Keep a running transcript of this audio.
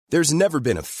There's never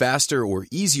been a faster or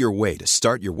easier way to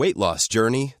start your weight loss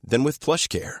journey than with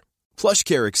PlushCare.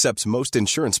 PlushCare accepts most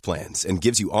insurance plans and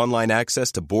gives you online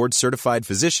access to board-certified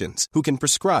physicians who can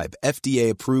prescribe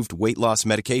FDA-approved weight loss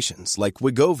medications like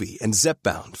Wegovy and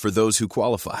Zepbound for those who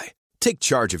qualify. Take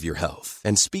charge of your health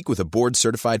and speak with a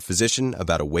board-certified physician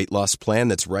about a weight loss plan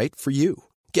that's right for you.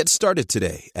 Get started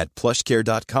today at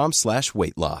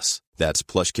plushcare.com/weight loss. That's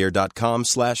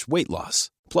plushcare.com/weight loss.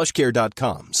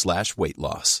 plushcare.com/weight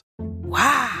loss.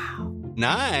 Wow.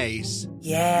 Nice.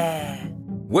 Yeah.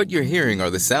 What you're hearing are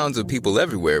the sounds of people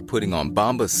everywhere putting on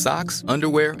Bombas socks,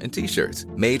 underwear, and T-shirts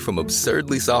made from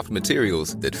absurdly soft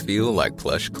materials that feel like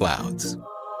plush clouds.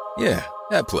 Yeah,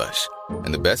 that plush.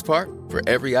 And the best part? For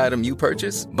every item you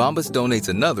purchase, Bombas donates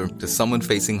another to someone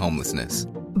facing homelessness.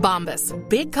 Bombas.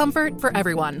 Big comfort for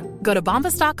everyone. Go to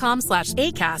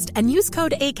bombas.com/ACAST and use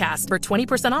code ACAST for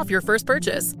 20% off your first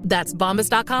purchase. That's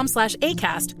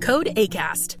bombas.com/ACAST. Code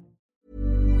ACAST.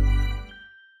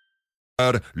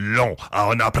 Long à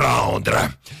en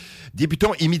apprendre.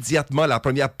 Débutons immédiatement la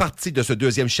première partie de ce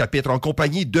deuxième chapitre en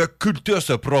compagnie de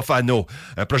Cultus Profano.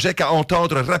 Un projet qu'à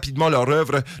entendre rapidement leur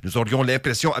œuvre, nous aurions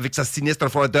l'impression avec sa sinistre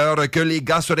froideur que les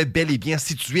gars seraient bel et bien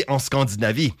situés en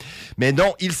Scandinavie. Mais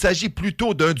non, il s'agit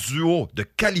plutôt d'un duo de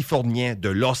Californiens de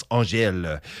Los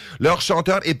Angeles. Leur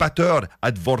chanteur et batteur,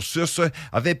 Advorsus,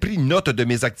 avait pris note de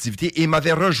mes activités et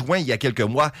m'avait rejoint il y a quelques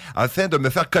mois afin de me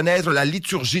faire connaître la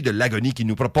liturgie de l'agonie qu'ils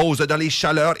nous proposent dans les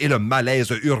chaleurs et le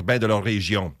malaise urbain de leur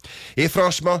région. Et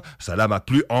franchement, cela m'a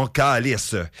plu en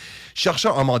calice.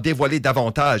 Cherchant à m'en dévoiler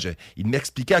davantage, il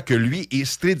m'expliqua que lui et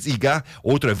Strid Iga,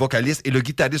 autre vocaliste et le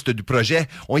guitariste du projet,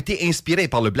 ont été inspirés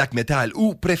par le black metal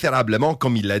ou, préférablement,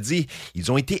 comme il l'a dit,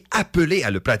 ils ont été appelés à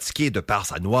le pratiquer de par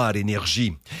sa noire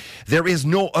énergie. There is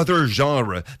no other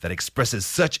genre that expresses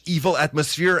such evil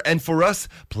atmosphere, and for us,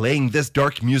 playing this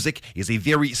dark music is a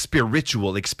very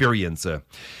spiritual experience.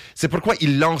 C'est pourquoi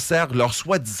ils lancèrent leur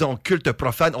soi-disant culte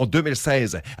profane en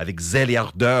 2016 avec zèle et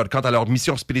ardeur quant à leur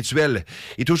mission spirituelle.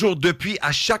 Et toujours depuis,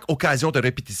 à chaque occasion de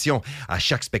répétition, à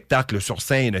chaque spectacle sur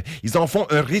scène, ils en font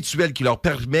un rituel qui leur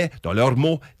permet, dans leurs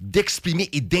mots, d'exprimer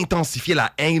et d'intensifier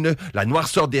la haine, la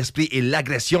noirceur d'esprit et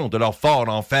l'agression de leur fort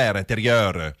enfer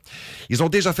intérieur. Ils ont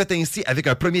déjà fait ainsi avec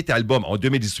un premier album en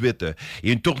 2018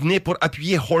 et une tournée pour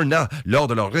appuyer Horna lors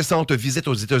de leur récente visite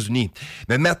aux États-Unis.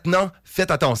 Mais maintenant,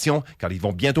 faites attention car ils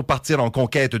vont bientôt partir en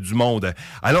conquête du monde,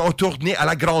 allant en tournée à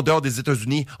la grandeur des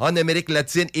États-Unis, en Amérique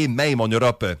latine et même en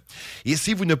Europe. Et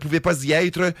si vous ne pouvez pas y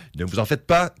être, ne vous en faites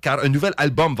pas, car un nouvel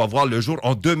album va voir le jour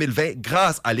en 2020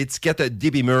 grâce à l'étiquette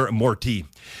Debimer Morty.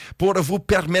 Pour vous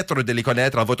permettre de les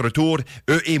connaître à votre tour,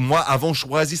 eux et moi avons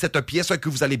choisi cette pièce que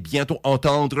vous allez bientôt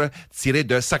entendre, tirée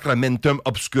de Sacramentum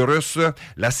Obscurus,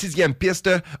 la 6e piste,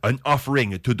 An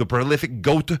Offering to the Prolific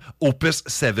Goat, Opus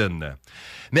 7.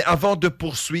 Mais avant de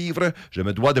poursuivre, je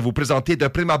me dois de vous présenter de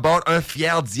prime abord un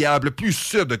fier diable plus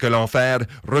sud que l'enfer,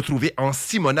 retrouvé en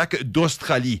Simonac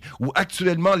d'Australie, où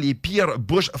actuellement les pires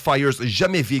bushfires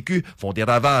jamais vécus font des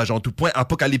ravages en tout point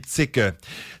apocalyptiques.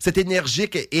 Cet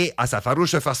énergique et, à sa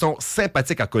farouche façon,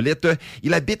 sympathique acolyte,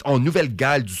 il habite en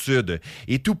Nouvelle-Galles du Sud,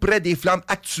 et tout près des flammes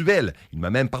actuelles. Il m'a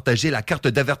même partagé la carte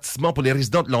d'avertissement pour les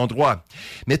résidents de l'endroit.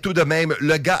 Mais tout de même,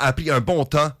 le gars a pris un bon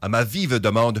temps, à ma vive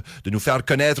demande, de nous faire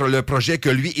connaître le projet que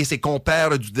lui et ses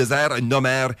compères du désert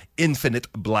nommèrent Infinite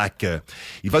Black.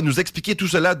 Il va nous expliquer tout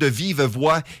cela de vive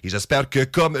voix et j'espère que,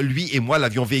 comme lui et moi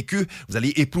l'avions vécu, vous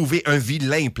allez éprouver un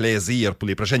vilain plaisir pour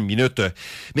les prochaines minutes,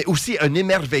 mais aussi un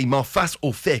émerveillement face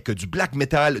au fait que du black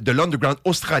metal de l'underground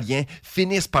australien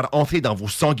finisse par entrer dans vos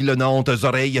sanguillonnantes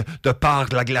oreilles de par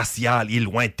la glaciale et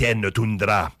lointaine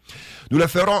toundra. Nous le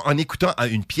ferons en écoutant à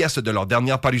une pièce de leur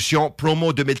dernière parution,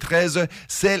 Promo 2013,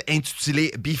 celle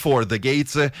intitulée Before the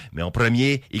Gates. Mais en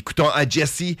premier, écoutons à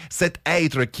Jesse, cet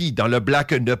être qui, dans le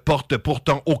black, ne porte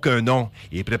pourtant aucun nom.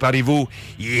 Et préparez-vous,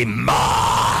 il est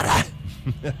mort!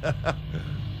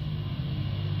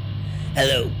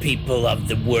 Hello, people of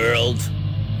the world.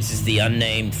 This is the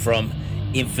unnamed from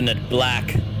Infinite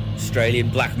Black, Australian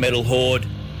black metal horde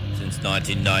since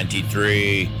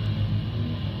 1993.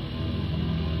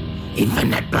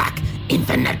 Infinite Black,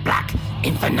 Infinite Black,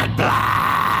 Infinite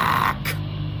Black!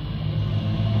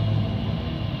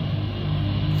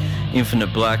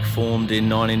 Infinite Black formed in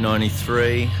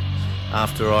 1993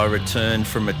 after I returned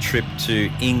from a trip to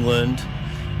England.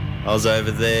 I was over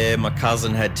there, my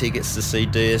cousin had tickets to see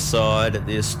Deicide at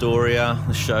the Astoria.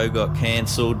 The show got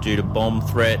cancelled due to bomb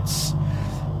threats.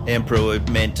 Emperor were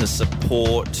meant to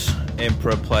support.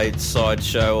 Emperor played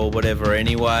Sideshow or whatever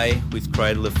anyway with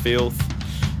Cradle of Filth.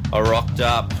 I rocked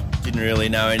up, didn't really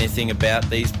know anything about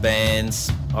these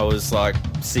bands. I was like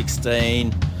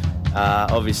 16,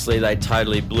 Obviously, they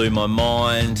totally blew my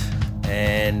mind,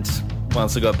 and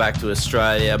once I got back to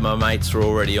Australia, my mates were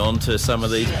already onto some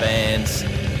of these bands,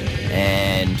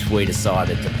 and we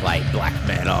decided to play black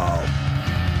metal.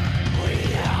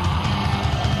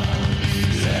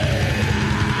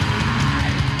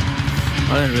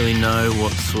 I don't really know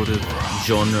what sort of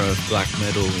genre of black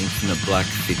metal Infinite Black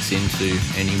fits into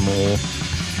anymore,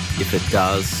 if it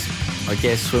does. I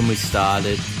guess when we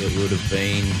started, it would have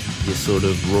been your sort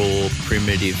of raw,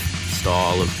 primitive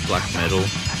style of black metal,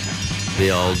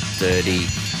 the old, dirty,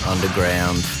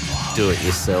 underground,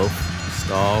 do-it-yourself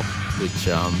style, which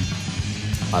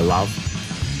I love.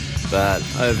 But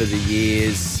over the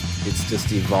years, it's just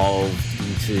evolved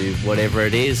into whatever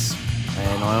it is,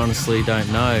 and I honestly don't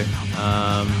know.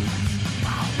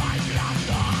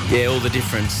 All the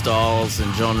different styles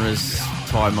and genres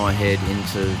tie my head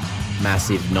into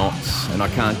massive knots, and I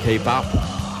can't keep up.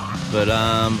 But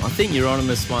I think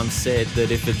Euronymous once said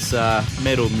that if it's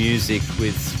metal music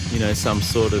with, some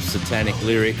sort of satanic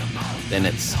lyric, then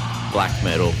it's black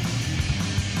metal.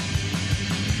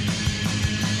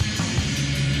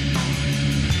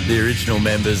 The original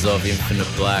members of Infinite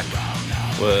Black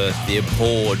were The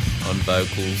Abhorred on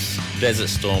vocals, Desert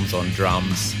Storms on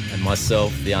drums, and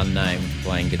myself, The Unnamed,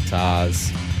 playing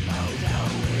guitars.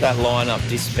 That lineup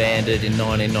disbanded in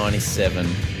 1997.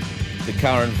 The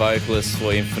current vocalist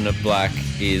for Infinite Black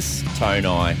is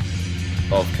Tonai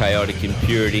of Chaotic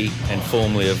Impurity and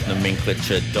formerly of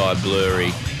Nomenclature Die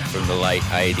Blurry from the late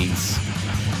 80s.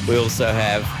 We also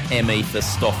have Emmy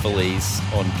Thestophiles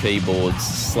on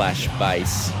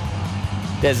keyboards/bass.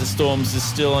 Desert Storms is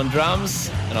still on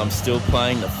drums, and I'm still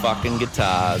playing the fucking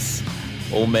guitars.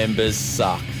 All members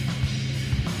suck.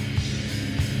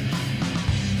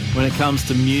 When it comes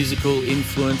to musical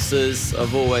influences,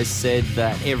 I've always said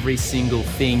that every single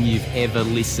thing you've ever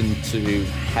listened to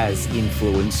has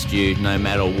influenced you, no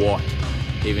matter what.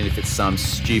 Even if it's some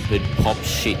stupid pop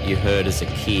shit you heard as a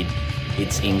kid,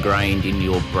 it's ingrained in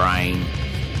your brain.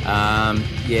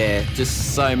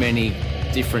 Just so many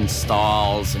different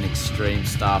styles and extreme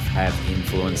stuff have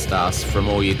influenced us, from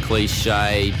all your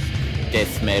cliche,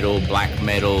 death metal, black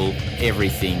metal,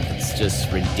 everything. It's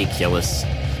just ridiculous.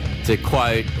 To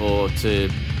quote or to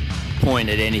point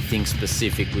at anything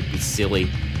specific would be silly,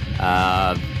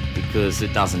 because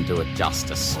it doesn't do it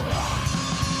justice.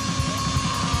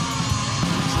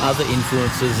 Other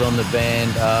influences on the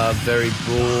band are very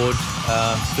broad,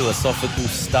 philosophical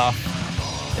stuff.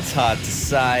 It's hard to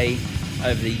say.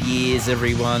 Over the years,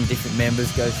 different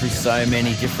members go through so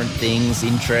many different things,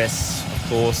 interests, of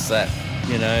course, that,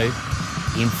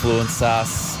 influence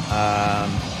us.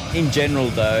 In general,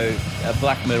 though,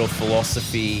 black metal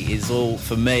philosophy is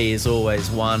always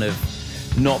one of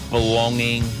not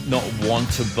belonging, not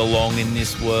want to belong in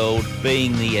this world,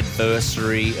 being the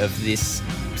adversary of this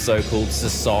so-called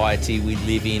society we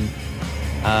live in.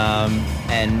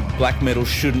 And black metal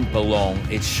shouldn't belong.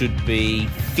 It should be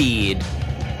feared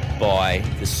by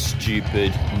the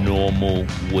stupid, normal,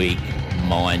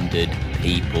 weak-minded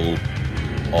people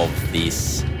of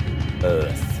this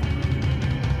earth.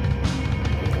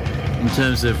 In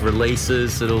terms of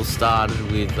releases, it all started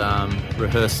with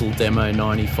Rehearsal Demo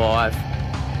 95,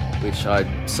 which I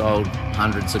sold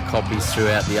hundreds of copies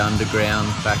throughout the underground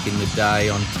back in the day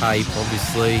on tape,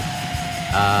 obviously.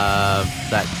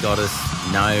 That got us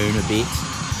known a bit.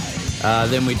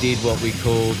 Then we did what we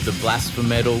called the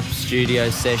Blasphemetal studio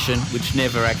session, which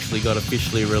never actually got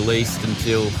officially released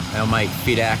until our mate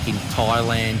Fidak in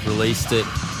Thailand released it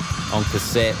on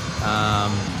cassette.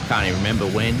 Can't even remember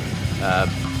when.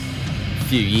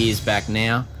 Few years back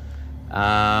now.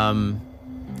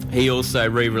 He also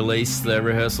re-released the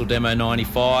Rehearsal Demo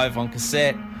 95 on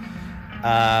cassette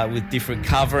with different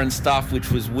cover and stuff,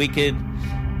 which was wicked.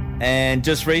 And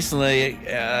just recently,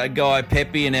 a guy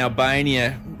Pepe in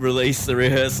Albania released the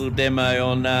Rehearsal Demo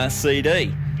on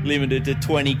CD, limited to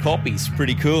 20 copies.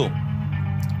 Pretty cool.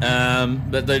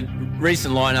 But the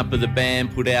recent lineup of the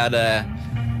band put out a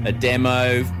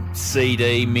demo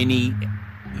CD mini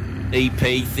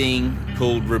EP thing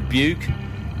called Rebuke.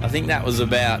 I think that was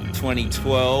about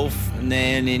 2012, and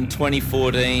then in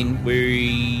 2014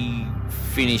 we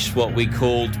finished what we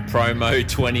called Promo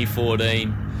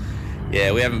 2014.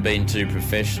 Yeah, we haven't been too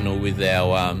professional with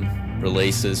our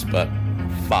releases, but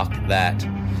fuck that.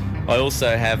 I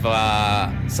also have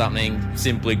something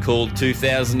simply called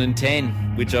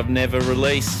 2010, which I've never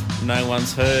released. No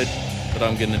one's heard, but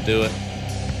I'm going to do it.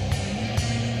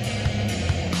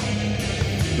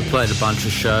 We played a bunch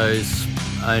of shows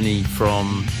only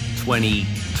from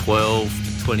 2012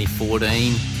 to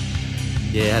 2014.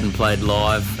 Yeah, hadn't played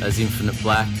live as Infinite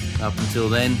Black up until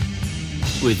then,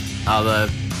 with other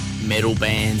metal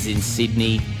bands in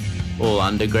Sydney, all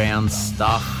underground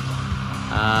stuff.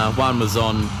 One was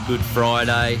on Good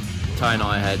Friday. Tony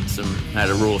had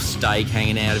a raw steak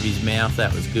hanging out of his mouth.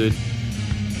 That was good.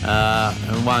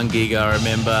 And one gig I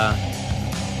remember,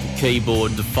 the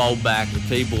keyboard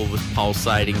was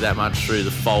pulsating that much through the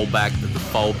foldback that the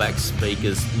foldback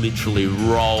speakers literally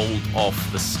rolled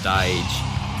off the stage.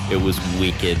 It was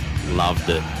wicked. Loved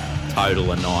it.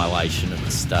 Total annihilation of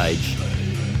the stage.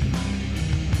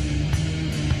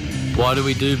 Why do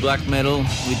we do black metal?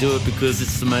 We do it because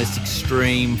it's the most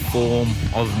extreme form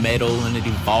of metal, and it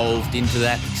evolved into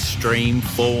that extreme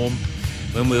form.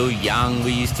 When we were young,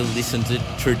 we used to listen to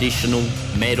traditional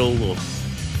metal or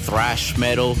thrash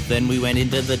metal. Then we went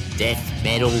into the death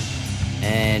metal,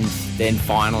 and then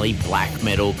finally black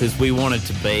metal, because we wanted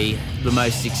to be the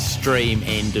most extreme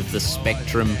end of the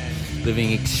spectrum,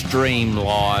 living extreme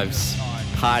lives,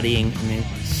 partying in an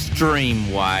extreme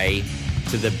way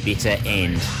to the bitter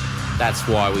end. That's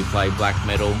why we play black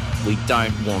metal. We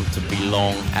don't want to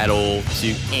belong at all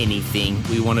to anything.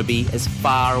 We want to be as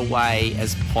far away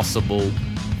as possible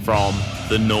from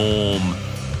the norm.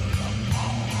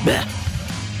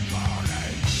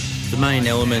 The main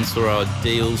elements or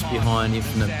ideals behind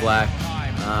Infinite Black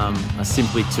are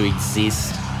simply to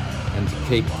exist and to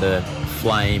keep the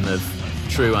flame of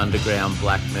true underground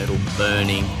black metal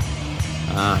burning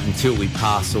until we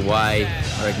pass away.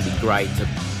 I reckon it'd be great to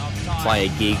play a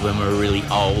gig when we're really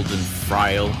old and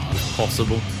frail, if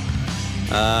possible.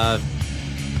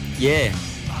 Yeah.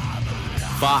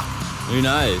 Fuck. Who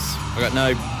knows? I got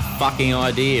no fucking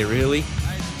idea, really.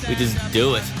 We just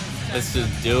do it. Let's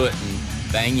just do it and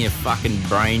bang your fucking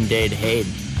brain dead head.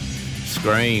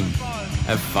 Scream.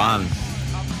 Have fun.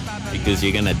 Because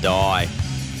you're gonna die.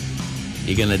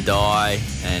 You're gonna die,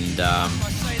 and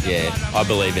yeah, I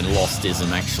believe in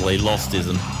Lostism, actually.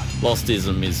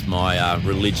 Lostism is my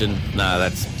religion. No,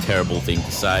 that's a terrible thing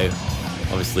to say.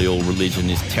 Obviously, all religion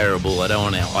is terrible. I don't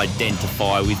want to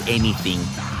identify with anything.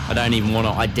 I don't even want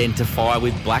to identify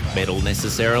with black metal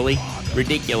necessarily.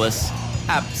 Ridiculous.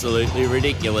 Absolutely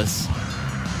ridiculous.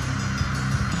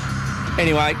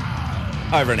 Anyway,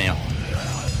 over now.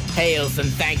 Hails and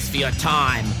thanks for your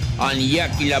time on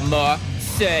Yakilamore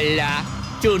sur la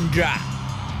Tundra.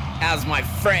 How's my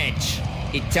French?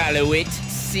 Italowit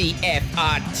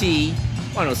CFRT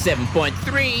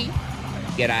 107.3.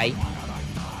 G'day.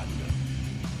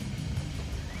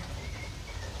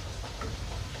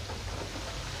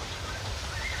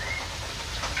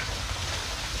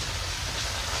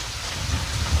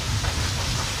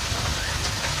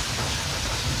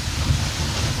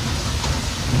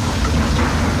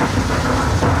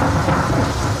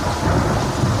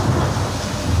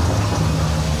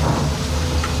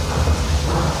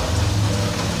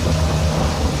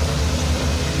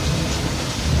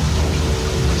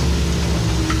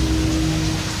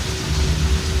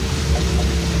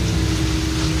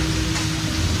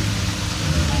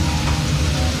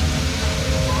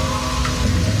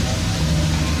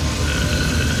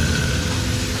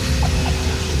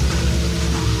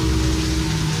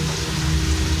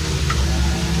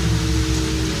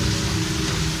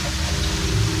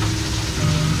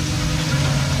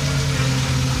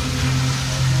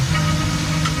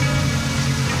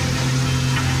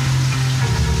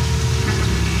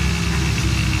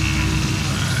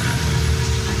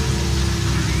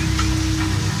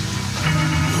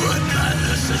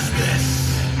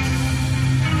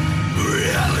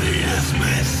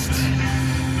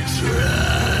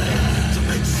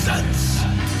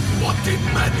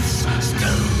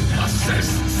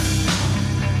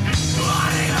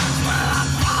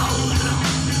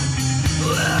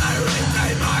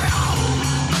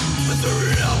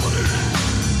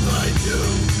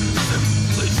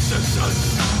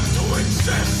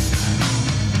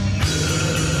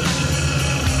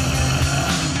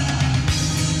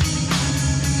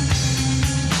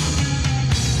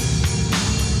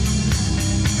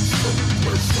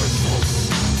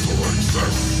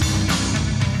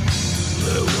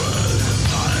 There was a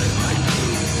time I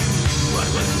knew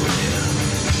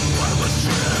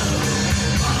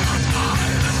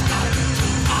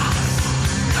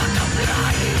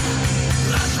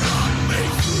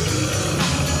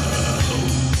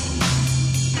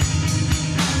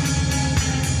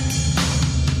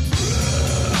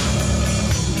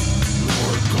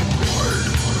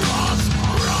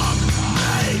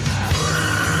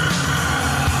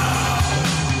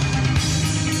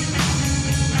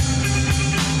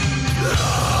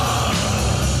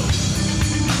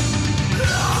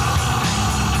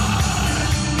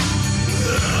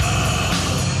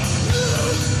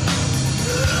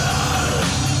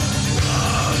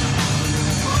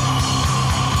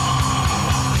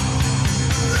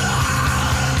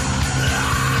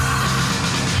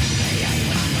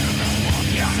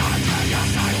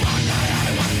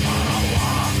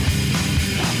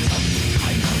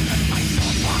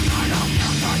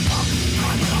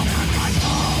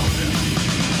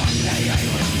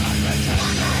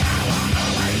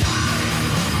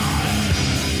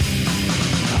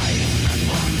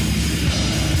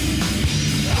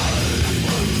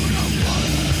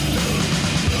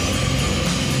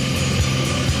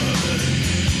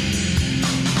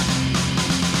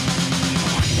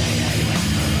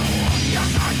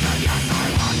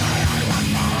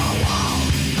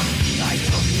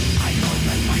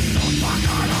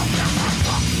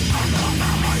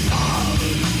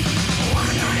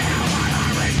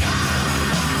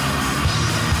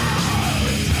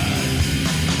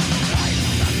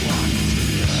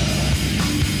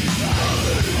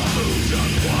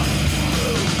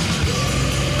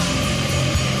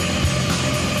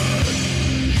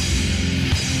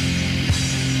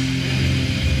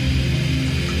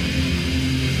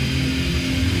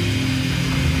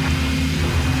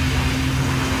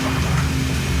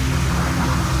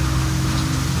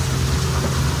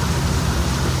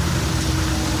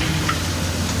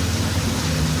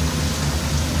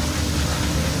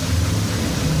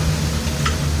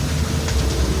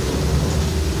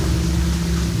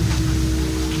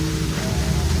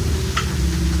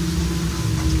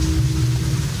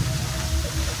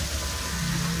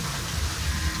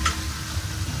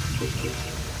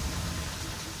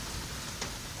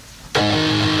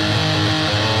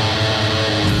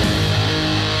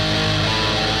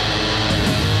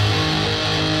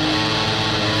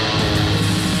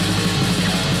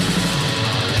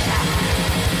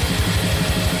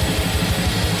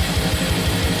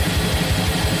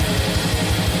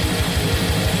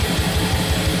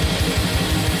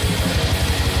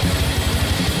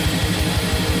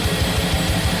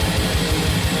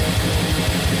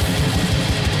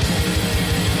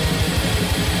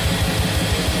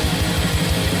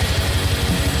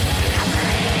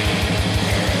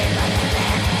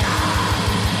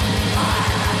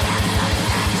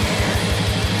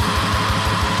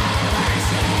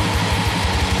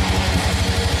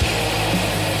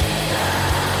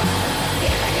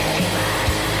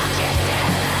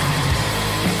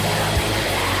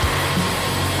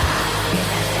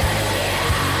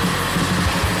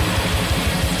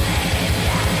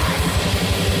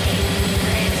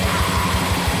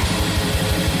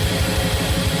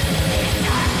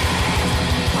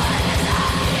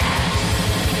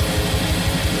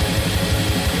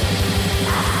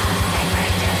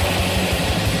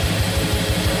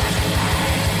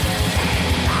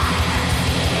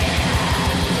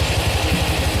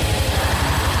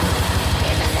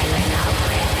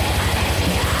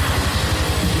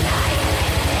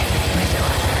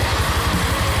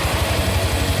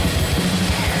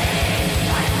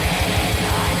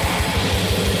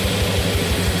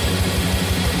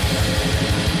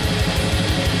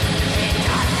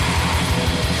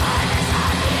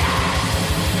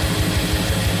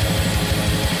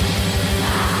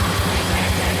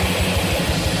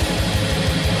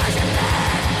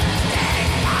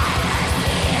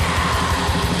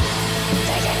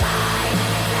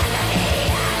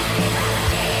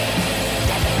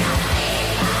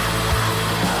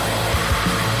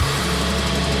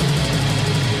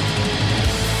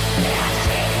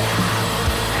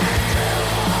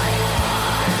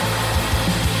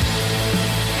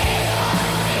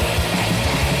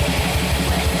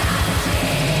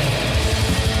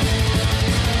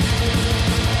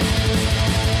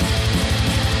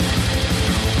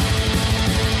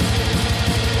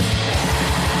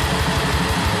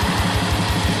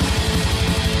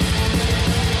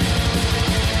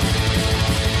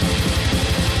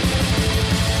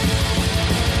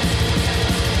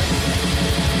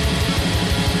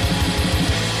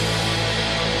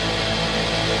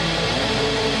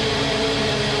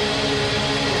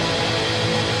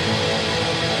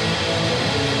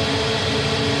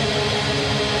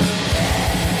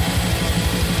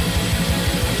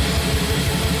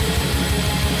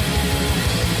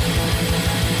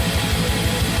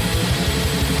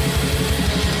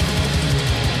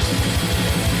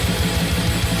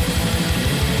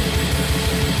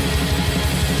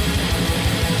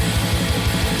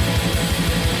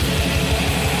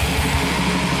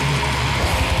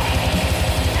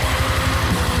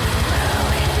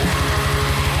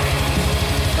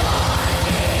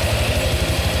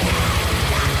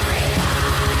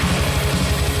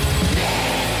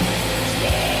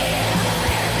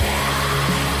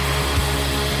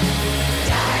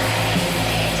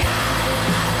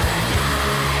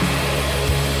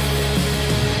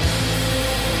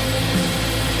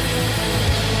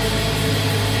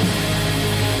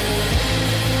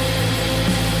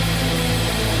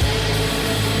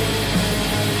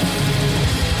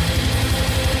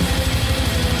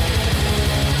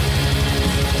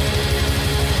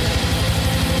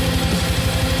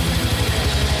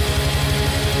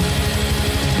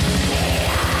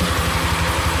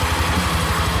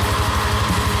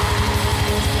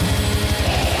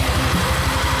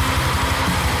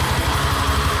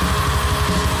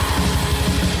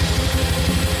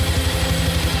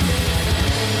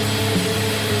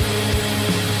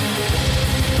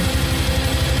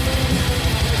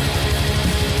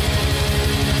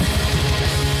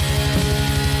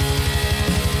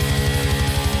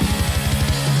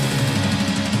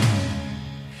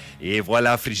Et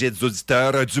voilà, frigides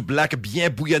auditeurs, du black bien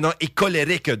bouillonnant et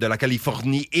colérique de la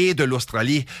Californie et de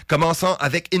l'Australie, commençant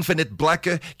avec Infinite Black,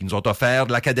 qui nous ont offert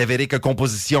de la cadavérique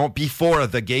composition Before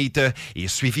the Gate, et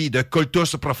suivi de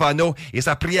Cultus Profano et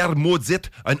sa prière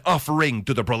maudite, An Offering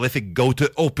to the Prolific Goat,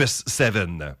 Opus 7.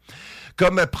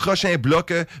 Comme prochain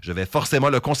bloc, je vais forcément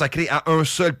le consacrer à un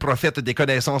seul prophète des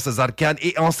connaissances arcanes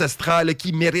et ancestrales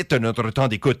qui mérite notre temps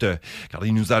d'écoute, car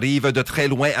il nous arrive de très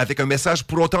loin avec un message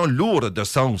pour autant lourd de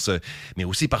sens, mais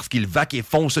aussi parce qu'il vaque et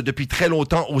fonce depuis très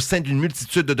longtemps au sein d'une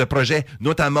multitude de projets,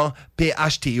 notamment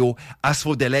PHTO,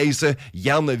 Asphodelès,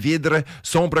 Jan Vidre,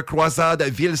 Sombre Croisade,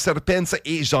 Ville Serpens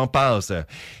et j'en passe.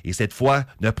 Et cette fois,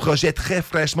 un projet très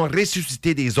fraîchement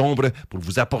ressuscité des ombres pour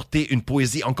vous apporter une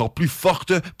poésie encore plus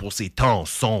forte pour ces temps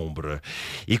sombres.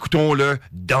 Écoutons-le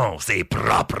dans ses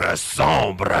propres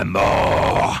sombres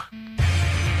mots.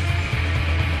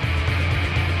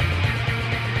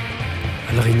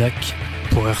 Alrinac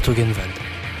pour Ertogenwald.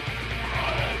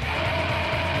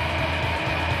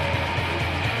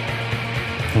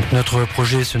 Donc notre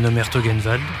projet se nomme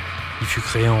Ertogenwald. Il fut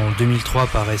créé en 2003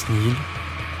 par Esnihil.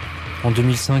 En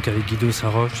 2005, avec Guido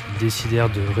Saint-Roch, ils décidèrent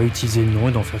de réutiliser le nom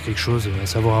et d'en faire quelque chose, à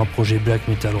savoir un projet black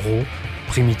metal raw,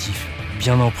 primitif,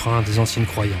 bien empreint des anciennes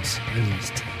croyances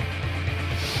animistes.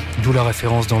 D'où la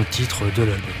référence dans le titre de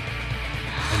l'album,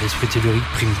 à l'esprit tellurique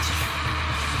primitif.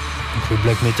 Donc le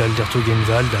black metal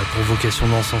d'Ertogenwald a pour vocation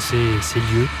d'encenser ces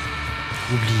lieux,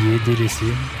 oubliés,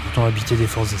 délaissés, pourtant habités des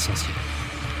forces essentielles.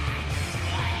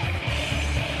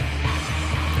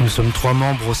 Nous sommes 3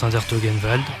 membres au sein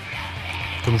d'Ertogenwald.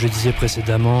 Comme je disais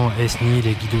précédemment, Esnihil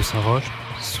et Guido Saint-Roch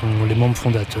sont les membres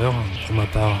fondateurs. Pour ma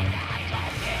part,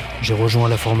 j'ai rejoint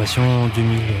la formation entre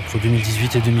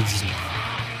 2018 et 2019.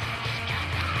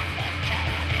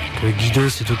 Guido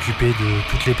s'est occupé de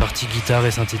toutes les parties guitare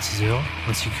et synthétiseur,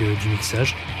 ainsi que du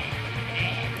mixage.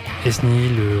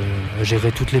 Esnihil a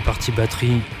géré toutes les parties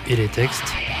batterie et les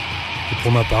textes. Et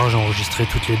pour ma part, j'ai enregistré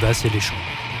toutes les basses et les chants.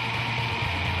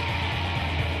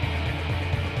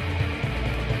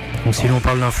 Donc si l'on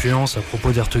parle d'influence à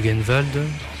propos d'Ertogenwald,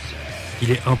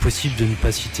 il est impossible de ne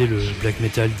pas citer le black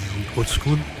metal dit old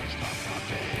school,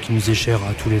 qui nous est cher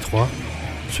à tous les trois.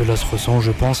 Cela se ressent,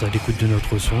 je pense, à l'écoute de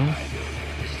notre son,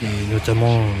 et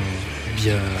notamment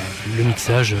via le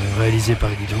mixage réalisé par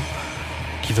Guido,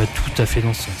 qui va tout à fait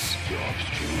dans ce sens.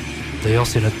 D'ailleurs,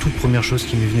 c'est la toute première chose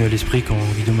qui m'est venue à l'esprit quand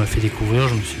Guido m'a fait découvrir.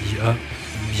 Je me suis dit,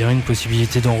 bien une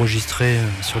possibilité d'enregistrer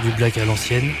sur du black à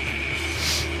l'ancienne,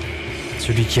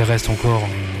 celui qui reste encore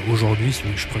aujourd'hui,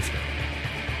 celui que je préfère.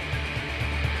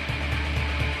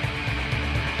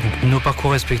 Donc, nos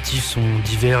parcours respectifs sont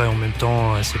divers et en même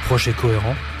temps assez proches et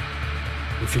cohérents.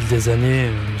 Au fil des années,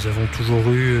 nous avons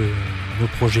toujours eu nos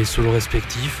projets solo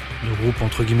respectifs, nos groupes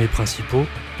entre guillemets principaux,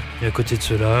 et à côté de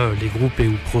cela, les groupes et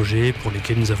ou projets pour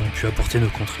lesquels nous avons pu apporter nos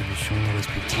contributions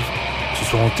respectives, que ce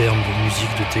soit en termes de musique,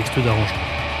 de texte, d'arrangement.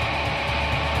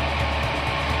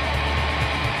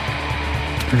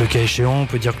 Le cas échéant, on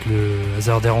peut dire que le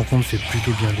hasard des rencontres fait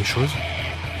plutôt bien les choses.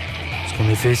 Parce qu'en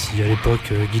effet, si à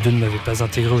l'époque Guido ne m'avait pas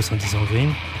intégré au sein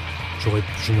d'Isengrim,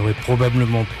 je n'aurais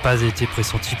probablement pas été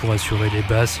pressenti pour assurer les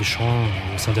basses et chants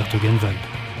au sein d'Ertogenwald.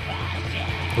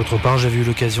 D'autre part, j'avais eu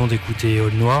l'occasion d'écouter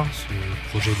All Noir, ce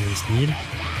projet de Esnihil,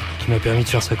 qui m'a permis de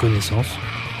faire sa connaissance,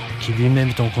 qui lui-même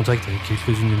est en contact avec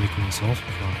quelques-unes de mes connaissances.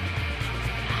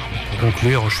 Pour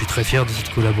conclure, je suis très fier de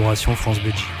cette collaboration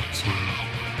France-Belgique.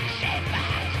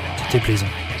 C'était plaisant.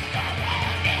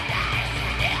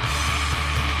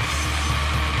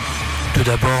 Tout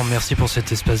d'abord, merci pour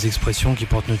cet espace d'expression qui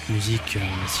porte notre musique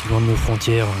si loin de nos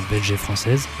frontières belges et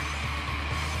françaises.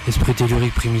 Esprit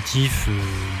tellurique primitif,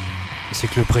 c'est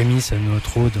que le prémisse à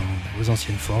notre ode aux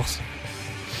anciennes forces.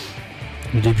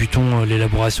 Nous débutons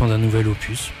l'élaboration d'un nouvel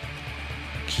opus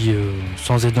qui,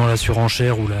 sans être dans la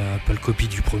surenchère ou la pâle copie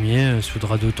du premier,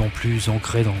 sera d'autant plus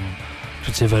ancré dans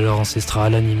toutes ces valeurs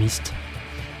ancestrales animistes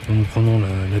dont nous prenons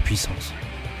la puissance.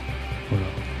 Voilà.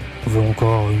 On veut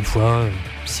encore une fois,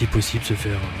 si possible, se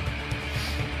faire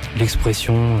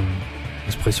l'expression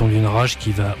d'une rage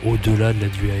qui va au-delà de la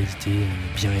dualité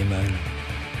bien et mal,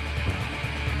 voilà.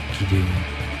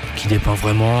 qui dépeint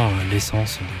vraiment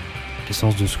l'essence de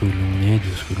ce que l'on est,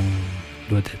 de ce que l'on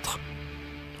doit être.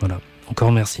 Voilà.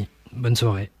 Encore merci. Bonne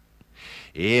soirée.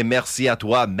 Et merci à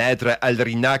toi, Maître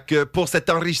Alrinac, pour cet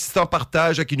enrichissant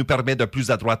partage qui nous permet de plus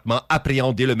adroitement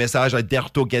appréhender le message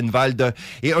d'Ertogenwald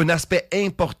et un aspect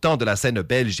important de la scène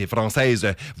belge et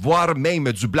française, voire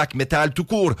même du black metal tout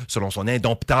court, selon son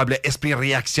indomptable esprit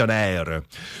réactionnaire.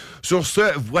 Sur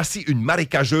ce, voici une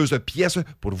marécageuse pièce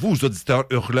pour vous, auditeurs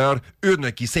hurleurs,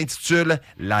 une qui s'intitule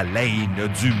 « La laine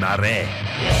du marais ».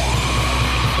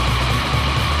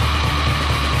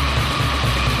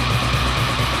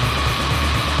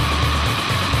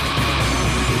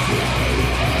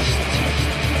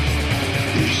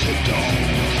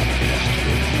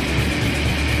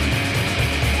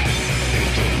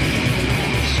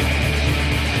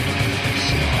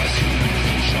 Ses racines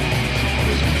figeantes,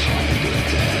 horizontales de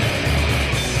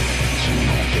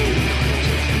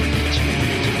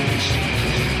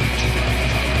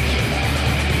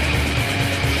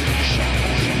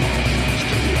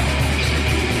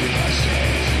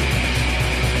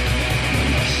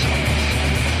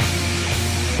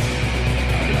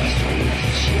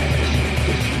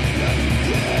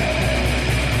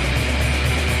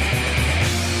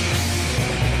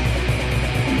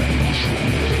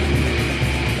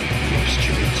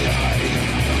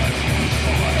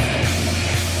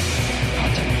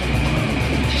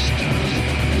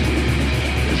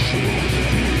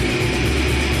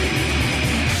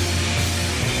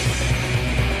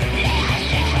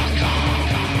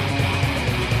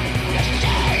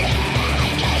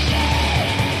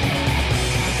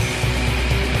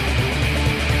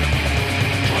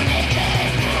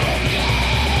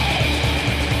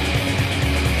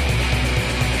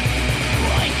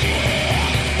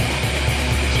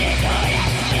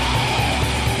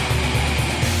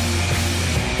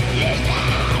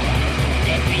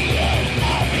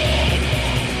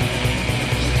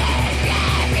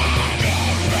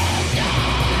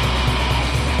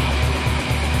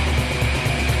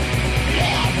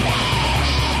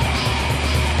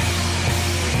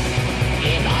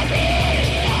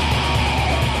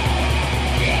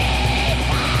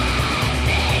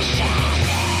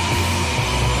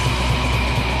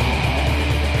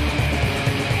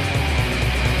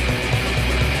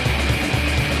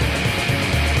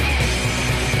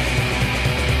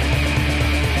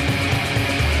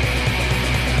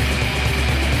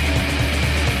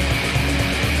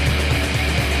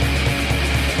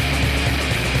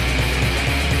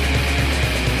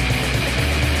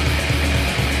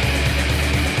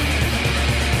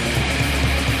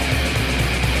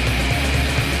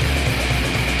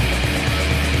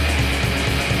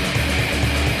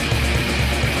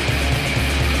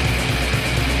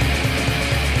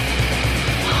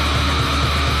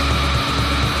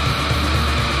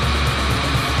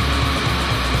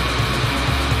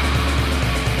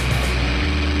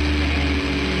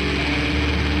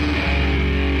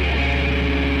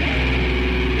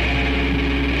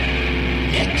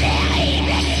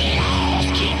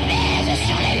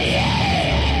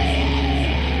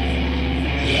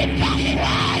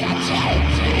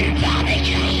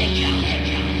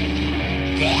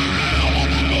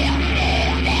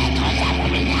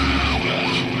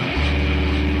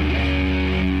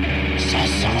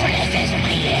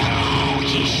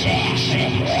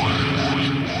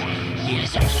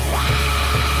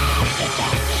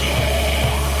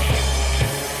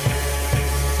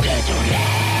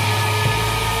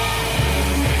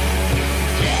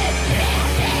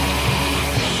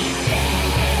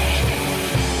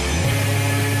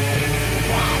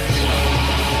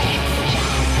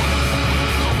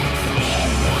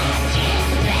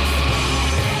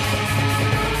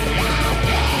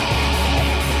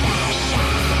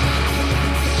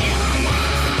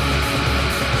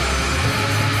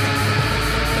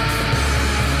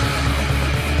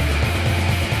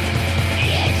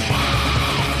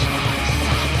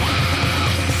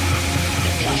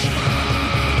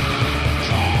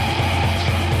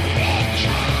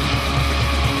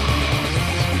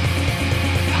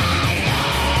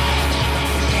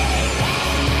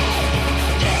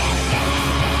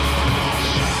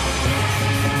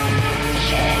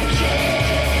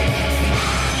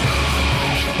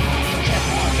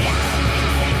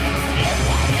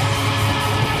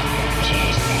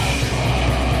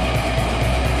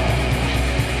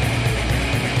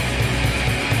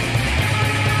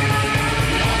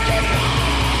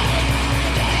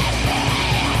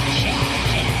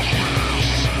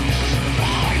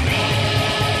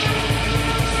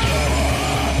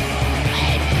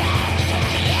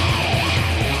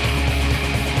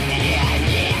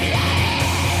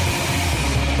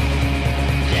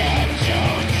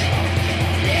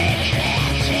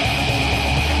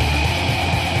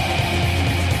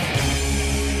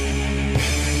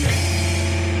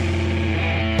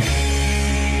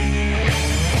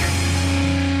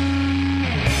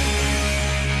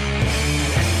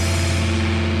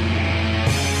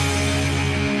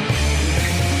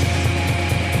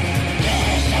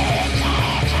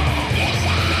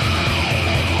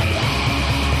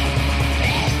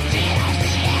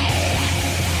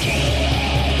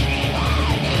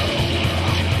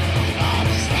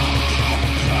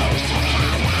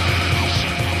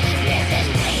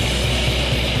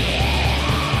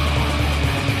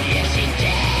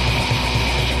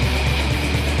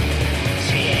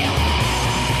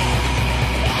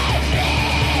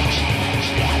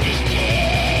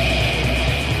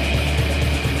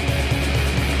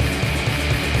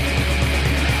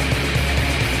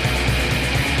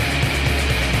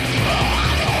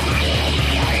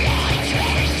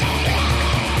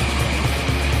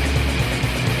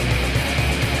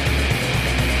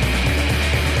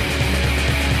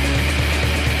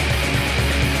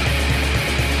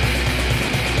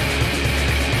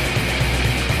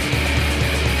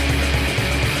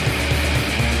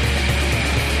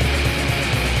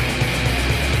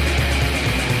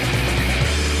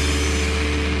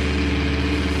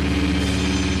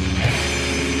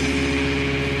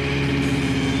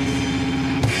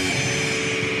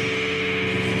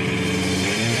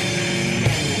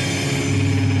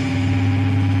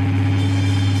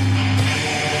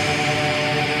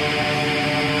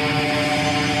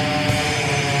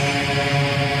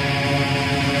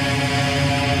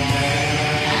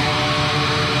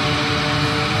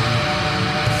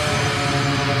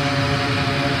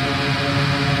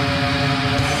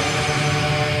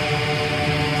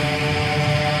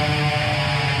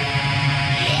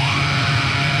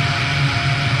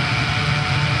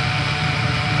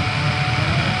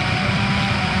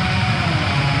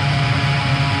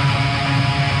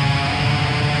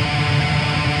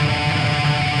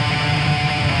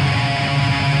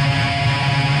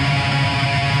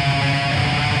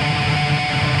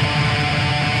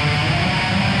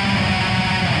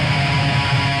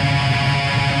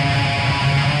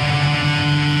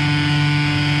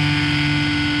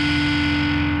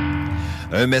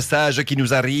Un message qui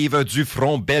nous arrive du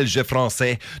front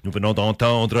belge-français. Nous venons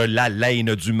d'entendre La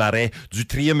Laine du Marais du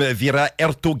Triumvirat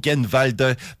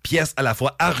Hertogenwald, pièce à la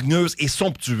fois hargneuse et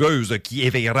somptueuse qui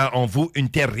éveillera en vous une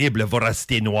terrible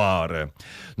voracité noire.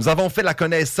 Nous avons fait la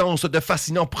connaissance de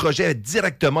fascinants projets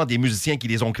directement des musiciens qui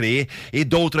les ont créés et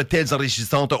d'autres telles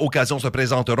enrichissantes occasions se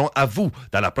présenteront à vous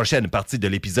dans la prochaine partie de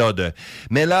l'épisode.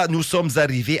 Mais là, nous sommes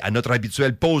arrivés à notre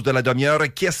habituelle pause de la demi-heure.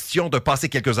 Question de passer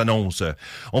quelques annonces.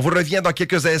 On vous revient dans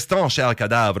quelques instants, chers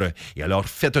cadavres. Et alors,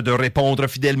 faites de répondre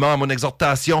fidèlement à mon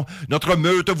exhortation. Notre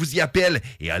meute vous y appelle.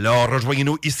 Et alors,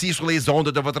 rejoignez-nous ici sur les ondes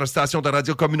de votre station de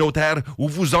radio communautaire où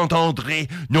vous entendrez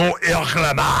nos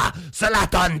hurlements sur la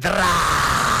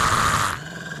toundra.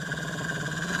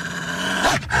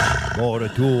 Bon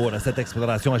retour à cette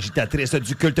exploration agitatrice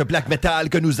du culte black metal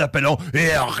que nous appelons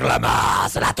hurlements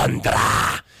sur la toundra.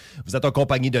 Vous êtes en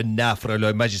compagnie de Nafre,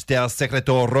 le Magister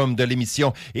Secretorum de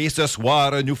l'émission. Et ce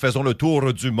soir, nous faisons le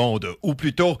tour du monde. Ou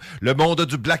plutôt, le monde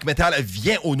du black metal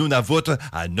vient au Nunavut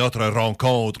à notre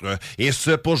rencontre. Et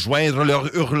ce, pour joindre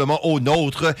leur hurlement au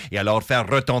nôtre et alors faire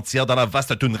retentir dans la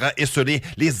vaste toundra esselée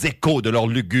les échos de leur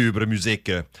lugubre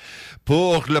musique.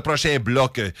 Pour le prochain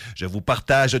bloc, je vous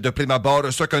partage de prime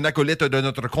abord ce qu'un acolyte de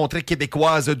notre contrée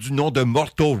québécoise du nom de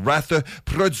Mortal Wrath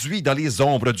produit dans les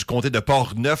ombres du comté de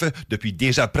Port-Neuf depuis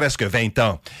déjà presque 20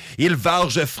 ans. Il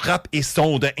varge, frappe et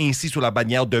sonde ainsi sous la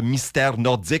bannière de Mystère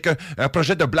Nordique, un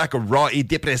projet de black raw et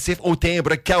dépressif au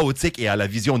timbre chaotique et à la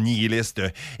vision nihiliste,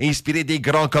 inspiré des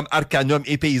grands comme Arcanum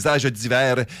et Paysages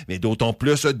divers, mais d'autant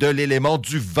plus de l'élément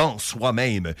du vent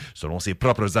soi-même, selon ses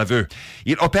propres aveux.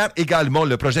 Il opère également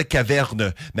le projet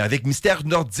Caverne, mais avec Mystère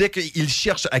Nordique, il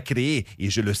cherche à créer, et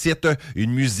je le cite,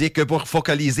 une musique pour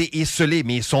focaliser et sceller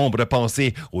mes sombres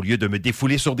pensées, au lieu de me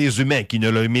défouler sur des humains qui ne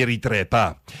le mériteraient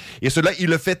pas. Et cela, il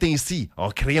le fait ainsi, en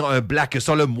créant un black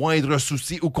sans le moindre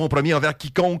souci ou compromis envers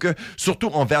quiconque, surtout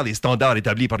envers les standards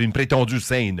établis par une prétendue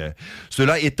scène.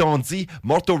 Cela étant dit,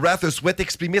 Mortal Wrath souhaite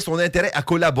exprimer son intérêt à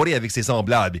collaborer avec ses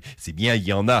semblables, si bien il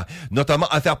y en a, notamment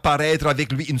à faire paraître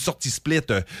avec lui une sortie split.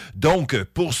 Donc,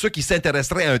 pour ceux qui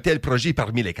s'intéresseraient à un tel projet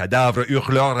parmi les cadavres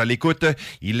hurleurs à l'écoute,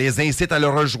 il les incite à le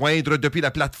rejoindre depuis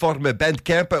la plateforme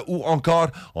Bandcamp ou encore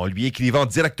en lui écrivant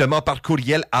directement par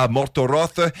courriel à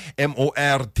mortoroth,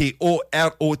 mortoroth,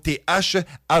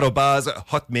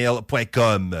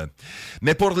 @hotmail.com.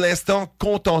 Mais pour l'instant,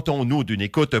 contentons-nous d'une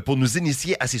écoute pour nous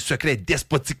initier à ces secrets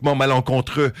despotiquement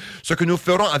malencontreux, ce que nous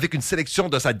ferons avec une sélection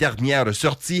de sa dernière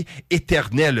sortie,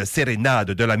 Éternelle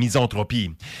sérénade de la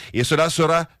misanthropie. Et cela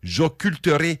sera «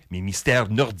 J'occulterai mes mystères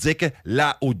nordiques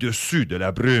là au-dessus de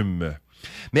la brume ».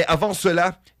 Mais avant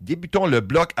cela, débutons le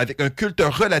bloc avec un culte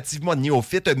relativement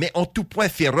néophyte, mais en tout point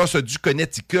féroce du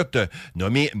Connecticut,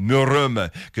 nommé Murum,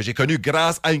 que j'ai connu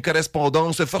grâce à une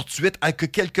correspondance fortuite à que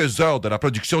quelques heures de la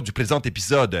production du présent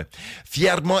épisode.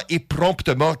 Fièrement et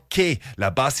promptement, Kay, la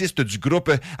bassiste du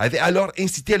groupe, avait alors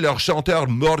incité leur chanteur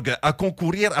Morg à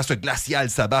concourir à ce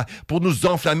glacial sabbat pour nous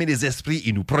enflammer les esprits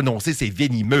et nous prononcer ces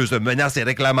venimeuses menaces et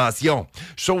réclamations.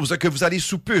 Chose que vous allez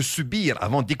sous peu subir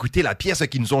avant d'écouter la pièce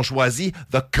qu'ils nous ont choisie,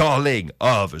 The Calling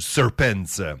of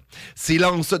Serpents.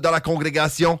 Silence dans la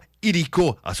congrégation.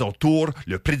 Illico, à son tour,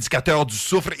 le prédicateur du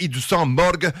soufre et du sang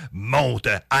Morg, monte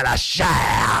à la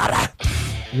chair.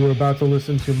 You're about to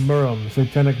listen to Murum,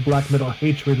 satanic black metal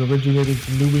hatred originating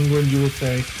from New England,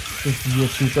 USA since the year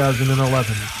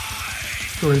 2011.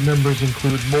 Story members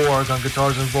include Morg on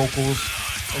guitars and vocals,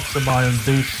 XMI on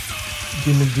bass,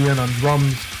 Demon Dian on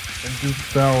drums, and Duke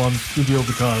Bell on studio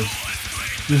guitars.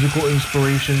 Musical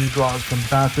inspiration draws from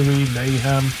Bathory,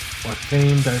 Mayhem,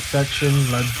 Arcane, Dissection,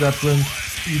 Led Zeppelin,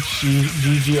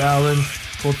 G.G. Allen,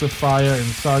 Cult of Fire, and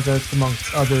Sawdust,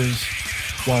 amongst others,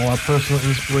 while our personal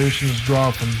inspirations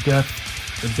draw from Death,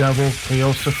 the Devil,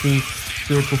 Chaosophy,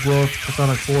 Spiritual Growth,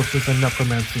 Chthonic Forces, and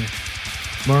Necromancy.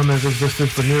 Murum has existed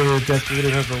for nearly a decade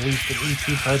and has released an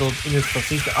EP titled Innis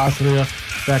Facita Atria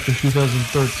back in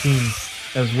 2013,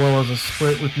 as well as a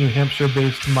split with New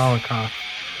Hampshire-based Malakoff.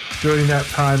 During that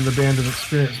time, the band has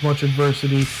experienced much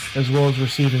adversity, as well as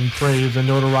receiving praise and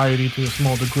notoriety to a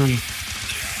small degree.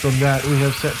 From that, we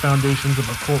have set foundations of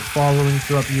a cult following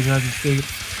throughout the United States,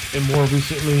 and more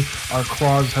recently, our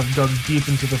claws have dug deep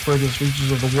into the furthest reaches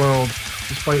of the world,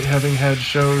 despite having had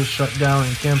shows shut down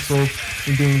and canceled,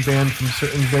 and being banned from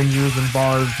certain venues and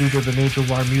bars due to the nature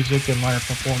of our music and live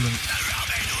performance.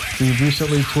 We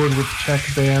recently toured with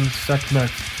Czech band Sekhmet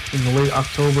in the late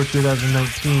October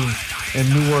 2019, and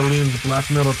New Orleans black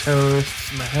metal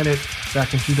terrorists Mahenit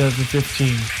back in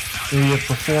 2015. And we have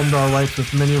performed our rights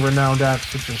with many renowned acts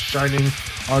such as Shining,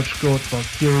 Archgoat,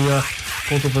 Valkyria,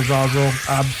 Cult of Azazel,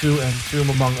 Absu, and Tomb,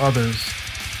 among others.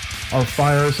 Our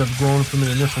fires have grown from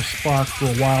an initial spark to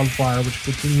a wildfire which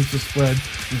continues to spread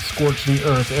and scorch the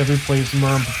earth every place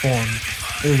Murum performs.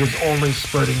 And it is only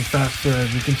spreading faster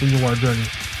as we continue our journey.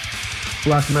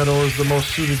 Black metal is the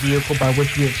most suited vehicle by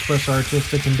which we express our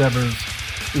artistic endeavors.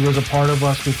 It was a part of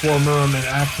us before Murum and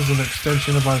acts as an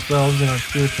extension of ourselves in our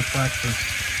spiritual practice.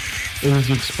 It is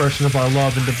the expression of our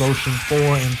love and devotion for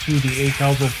and to the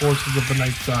acausal forces of the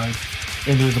night side,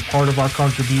 and it is a part of our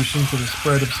contribution to the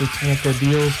spread of satanic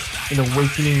ideals and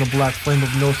awakening the black flame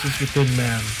of Gnosis within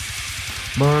man.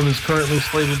 Murum is currently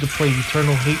slated to play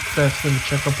Eternal Hate Fest in the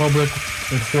Czech Republic,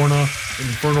 in Horna,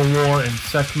 Infernal War, and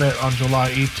Sekhmet on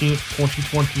July 18th,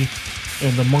 2020,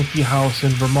 and the Monkey House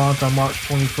in Vermont on March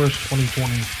 21st,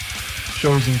 2020.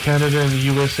 Shows in Canada and the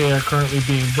USA are currently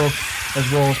being booked, as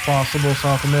well as possible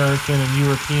South American and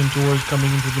European tours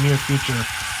coming into the near future.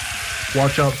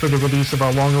 Watch out for the release of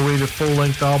our long-awaited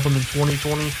full-length album in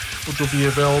 2020, which will be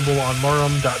available on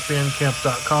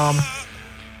murum.bandcamp.com.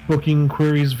 Booking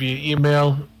queries via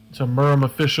email to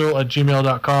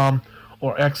murumofficial@gmail.com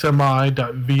or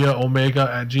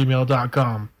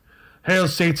xmi.viaomega@gmail.com. Hail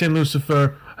Satan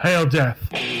Lucifer, hail death.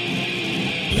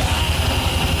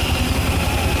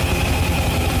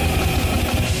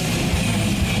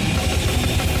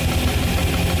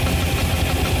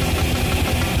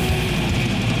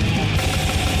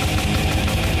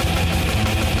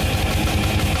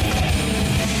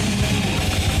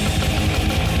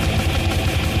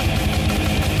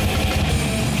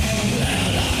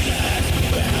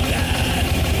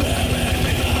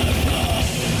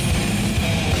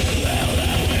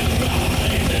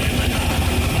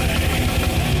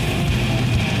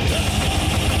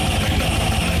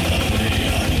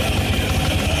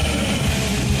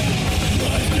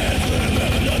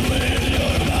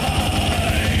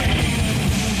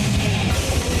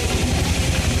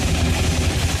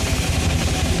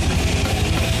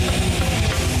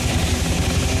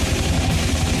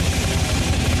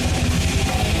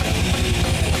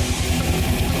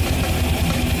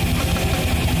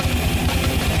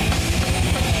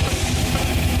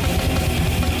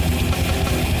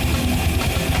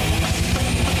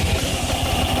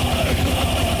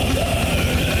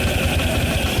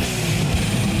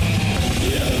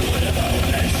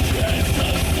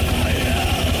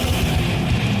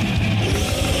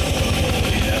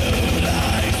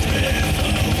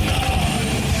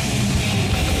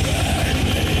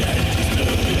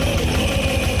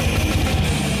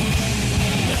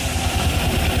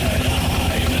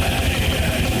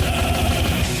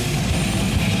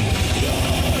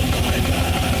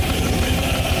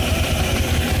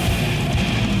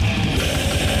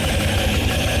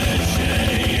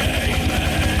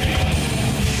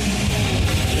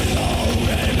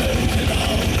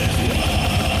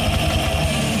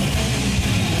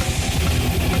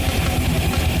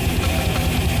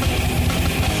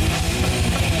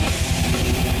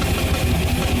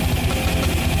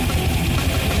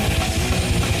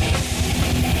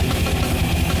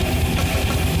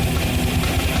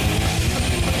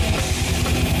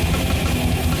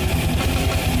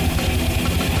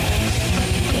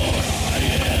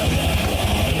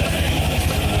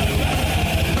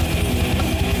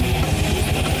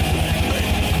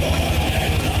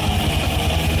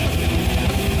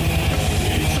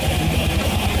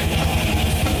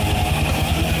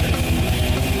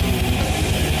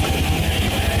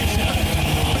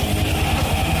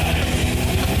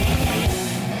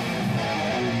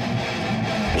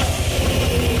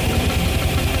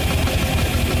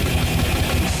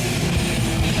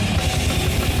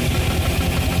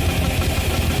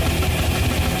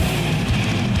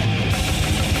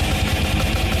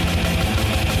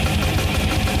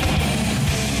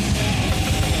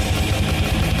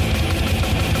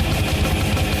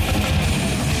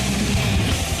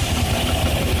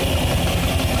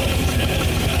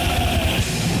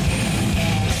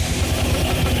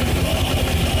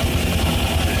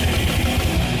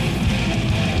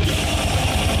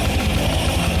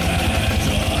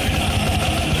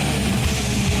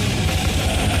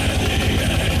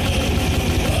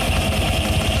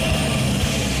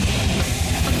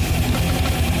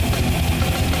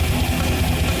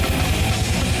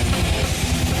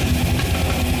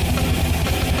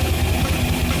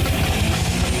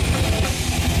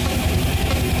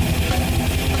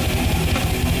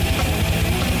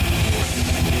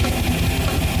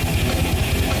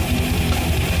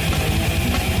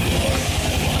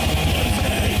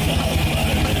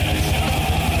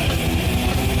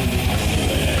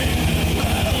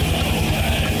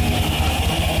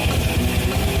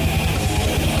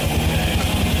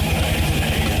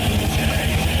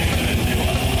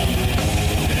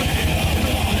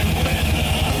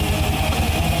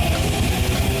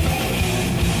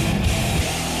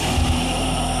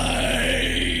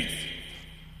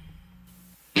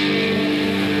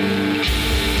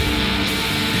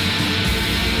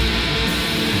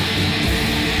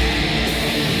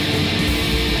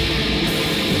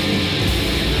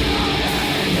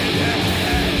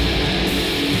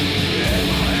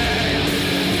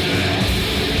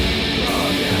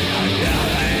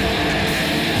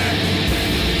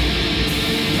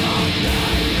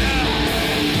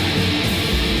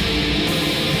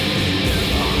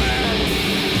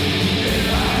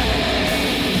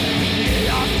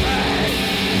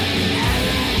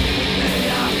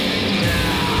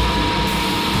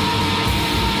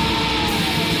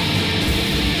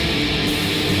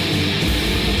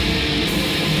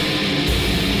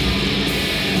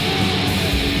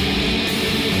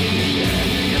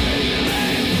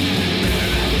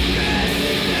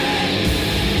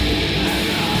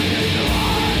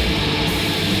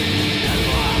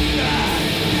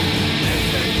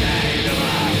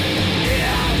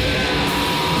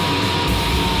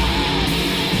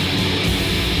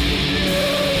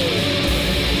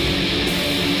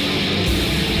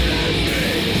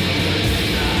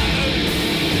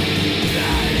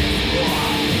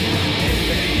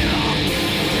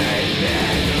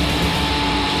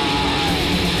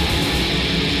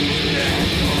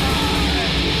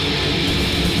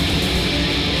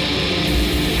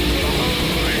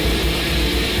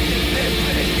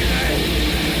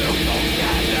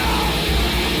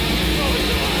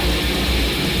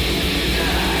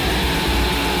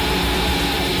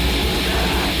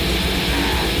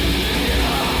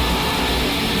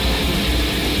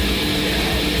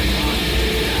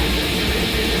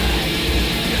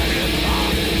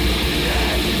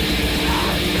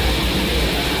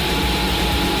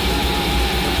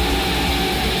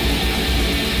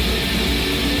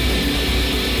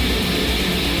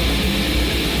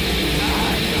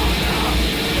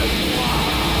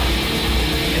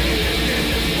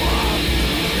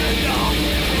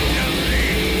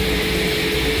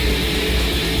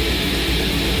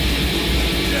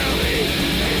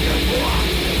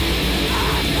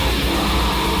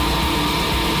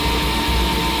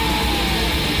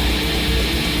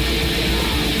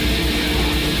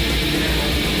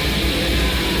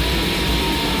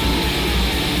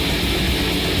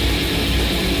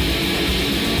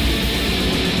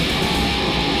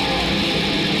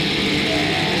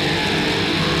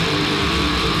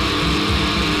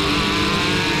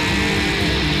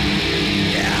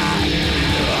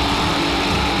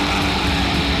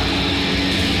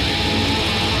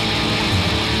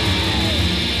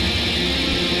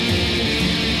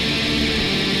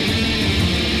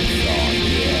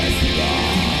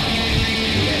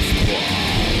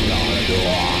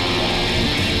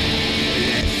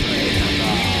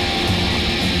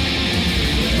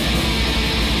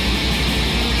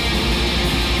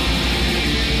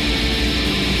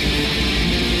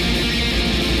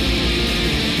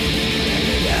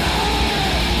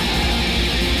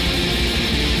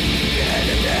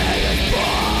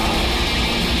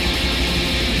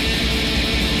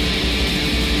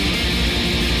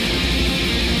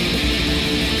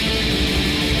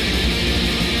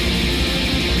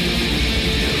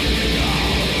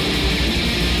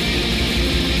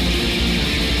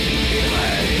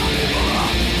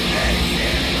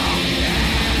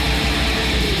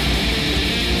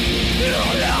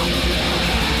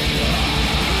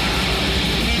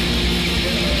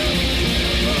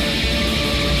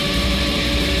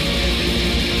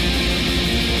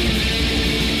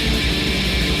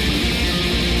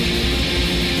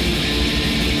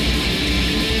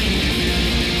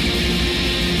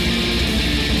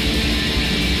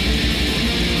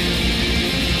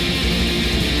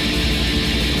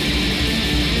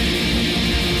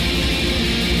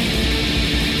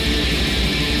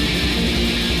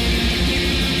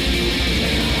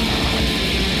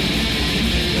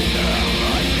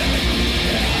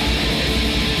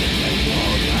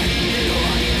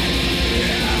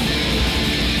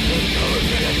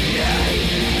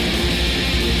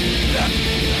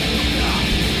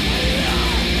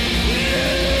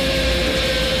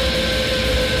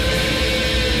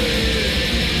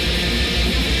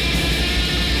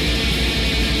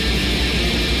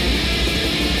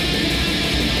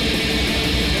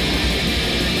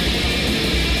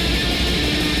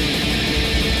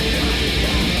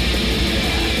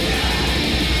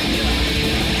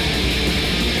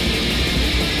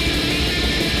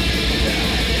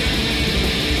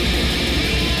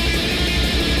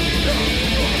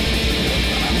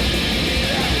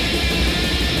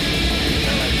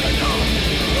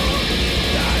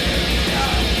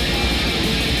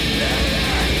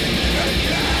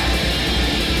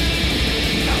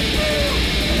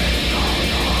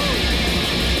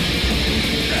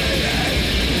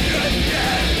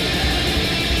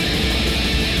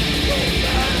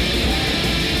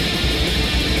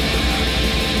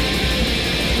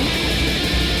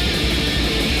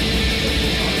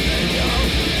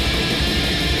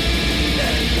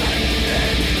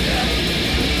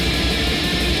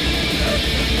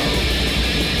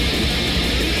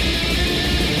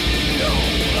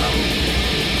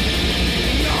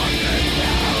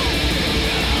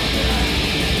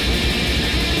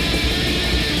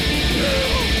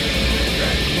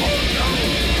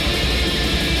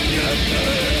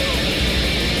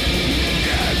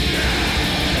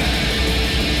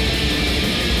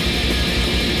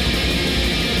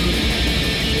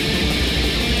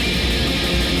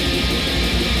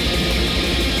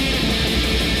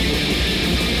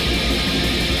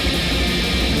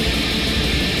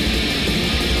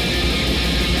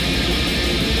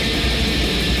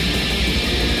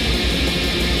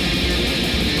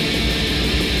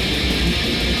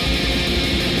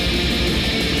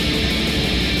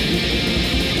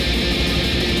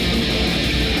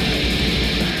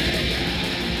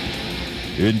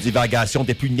 Une divagation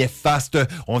des plus néfastes.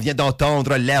 On vient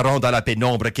d'entendre l'errant dans la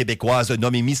pénombre québécoise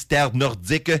nommé Mystère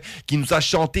Nordique qui nous a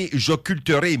chanté «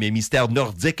 J'occulterai mes mystères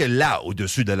nordiques là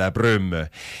au-dessus de la brume ».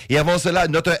 Et avant cela,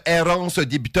 notre errance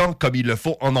débutant comme il le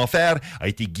faut en enfer a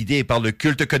été guidée par le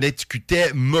culte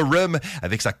connecticutais Murum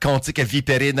avec sa cantique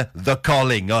vipérine « The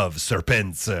Calling of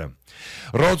Serpents ».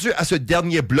 Rendu à ce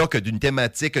dernier bloc d'une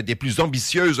thématique des plus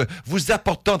ambitieuses, vous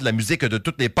apportant de la musique de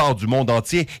toutes les parts du monde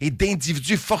entier et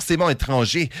d'individus forcément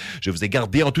étrangers, je vous ai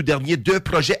gardé en tout dernier 2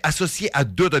 projets associés à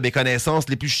 2 de mes connaissances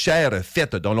les plus chères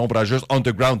faites dans l'ombrageuse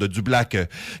underground du Black.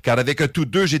 Car avec tous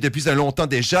 2, j'ai depuis un longtemps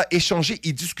déjà échangé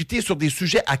et discuté sur des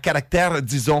sujets à caractère,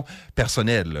 disons,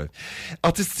 personnel.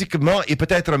 Artistiquement et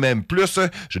peut-être même plus,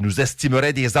 je nous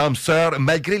estimerais des âmes sœurs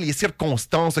malgré les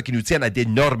circonstances qui nous tiennent à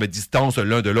d'énormes distances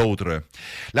l'un de l'autre.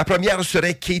 La première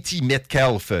serait Katie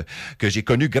Metcalf, que j'ai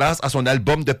connue grâce à son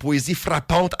album de poésie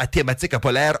frappante à thématique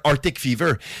polaire Arctic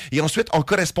Fever, et ensuite en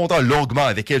correspondant longuement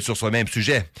avec elle sur ce même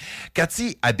sujet.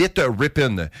 Katie habite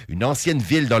Ripon, une ancienne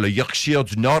ville dans le Yorkshire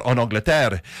du Nord en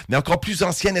Angleterre, mais encore plus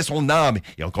ancienne est son âme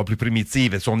et encore plus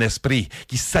primitive est son esprit,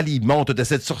 qui s'alimente de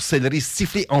cette sorcellerie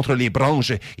sifflée entre les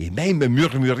branches et même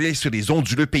murmurée sur les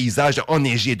onduleux paysages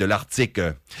enneigés de l'Arctique.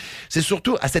 C'est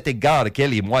surtout à cet égard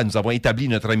qu'elle et moi nous avons établi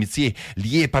notre amitié,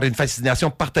 liée par une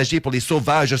fascination partagée pour les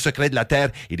sauvages secrets de la Terre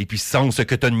et les puissances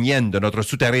quetoniennes de notre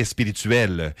souterrain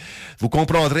spirituel. Vous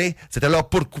comprendrez, c'est alors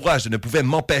pourquoi je ne pouvais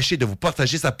m'empêcher de vous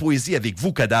partager sa poésie avec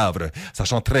vous, cadavres,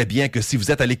 sachant très bien que si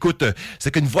vous êtes à l'écoute,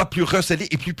 c'est qu'une voix plus recelée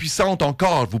et plus puissante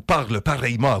encore vous parle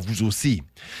pareillement à vous aussi.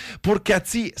 Pour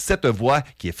Cathy, cette voix,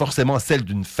 qui est forcément celle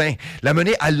d'une fin, l'a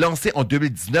menée à lancer en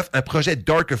 2019 un projet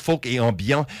dark folk et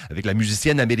ambiant avec la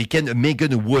musicienne américaine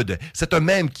Megan Wood, cette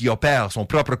même qui opère son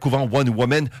propre couvent One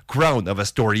Woman, Crown of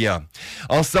Astoria.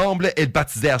 Ensemble, elles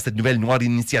baptisèrent cette nouvelle noire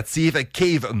initiative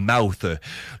Cave Mouth.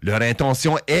 Leur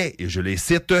intention est, et je les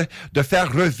cite, de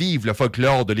faire revivre le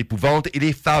folklore de l'épouvante et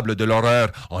les fables de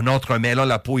l'horreur en entremêlant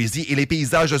la poésie et les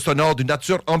paysages sonores d'une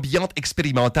nature ambiante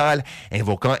expérimentale,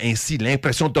 invoquant ainsi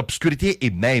l'impression d'obscurité et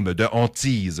même de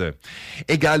hantise.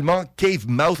 Également, Cave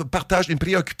Mouth partage une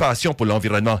préoccupation pour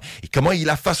l'environnement et comment il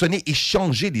a façonné et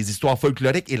changé les histoires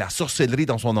folkloriques et la sorcellerie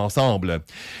dans son ensemble.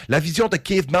 La vision de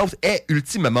Cave Mouth est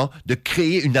ultimement de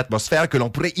créer une atmosphère que l'on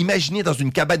pourrait imaginer dans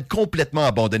une cabane complètement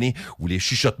abandonnée où les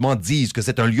chuchotements disent que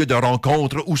c'est un lieu de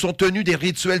rencontre, où sont tenus des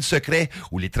rituels secrets,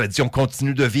 où les traditions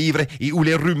continuent de vivre et où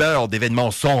les rumeurs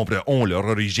d'événements sombres ont leur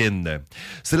origine.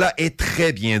 Cela est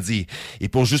très bien dit. Et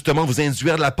pour justement vous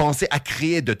induire la pensée à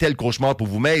créer de tels cauchemars pour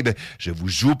vous-même, je vous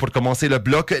joue pour commencer le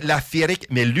bloc la féerique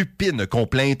mais lupine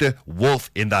complainte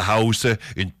Wolf in the House,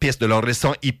 une piste de leur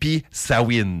récent hippie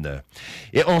Samhain.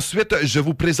 Et ensuite, je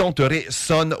vous présenterai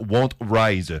Sun Won't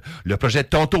Rise, le projet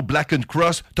tantôt Black and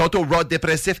Cross, tantôt rock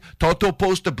dépressif, tantôt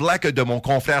post-black de mon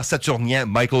confrère saturnien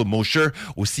Michael Mosher,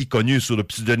 aussi connu sous le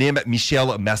pseudonyme Michel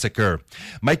Massacre.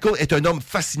 Michael est un homme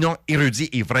fascinant, érudit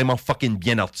et vraiment fucking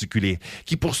bien articulé,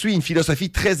 qui poursuit une philosophie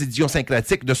très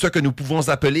idiosyncratique de ce que nous pouvons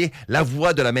appeler la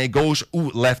voie de la main gauche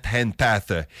ou left-hand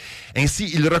path.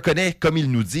 Ainsi, il reconnaît, comme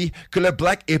il nous dit, que le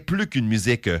black est plus qu'une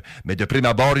musique, mais de prime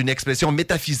abord une expression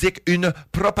métaphysique, une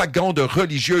propagande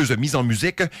religieuse mise en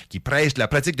musique qui prêche la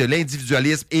pratique de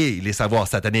l'individualisme et les savoirs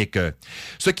sataniques.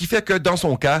 Ce qui fait que dans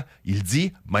son cas, il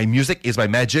dit « My music is my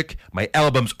magic, my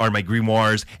albums are my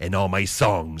grimoires, and all my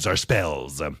songs are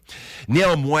spells ».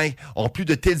 Néanmoins, en plus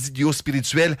de tels idéaux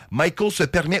spirituels, Michael se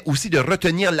permet aussi de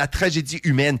retenir la tragédie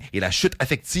humaine et la chute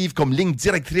affective comme ligne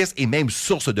directrice et même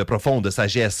source de profonde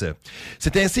sagesse.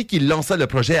 C'est ainsi qu'il lança le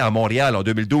projet à Montréal en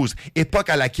 2012, époque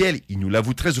à laquelle, il nous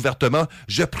l'avoue très ouvertement,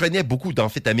 je prenais beaucoup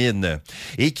d'amphétamines,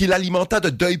 et qu'il alimenta de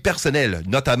deuil personnel,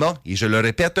 notamment, et je le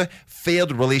répète,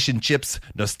 failed relationships,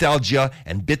 nostalgia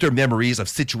and bitter memories of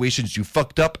situations you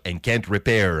fucked up and can't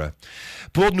repair.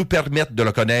 Pour nous permettre de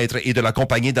le connaître et de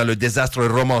l'accompagner dans le désastre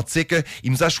romantique,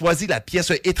 il nous a choisi la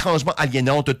pièce étrangement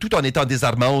aliénante tout en étant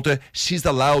désarmante, She's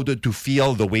Allowed to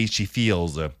Feel the Way She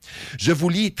Feels. Je vous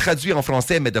lis, traduit en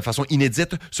français mais de façon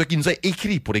inédite, ce qu'il nous a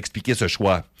écrit pour expliquer ce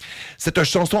choix. Cette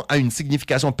chanson a une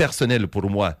signification personnelle pour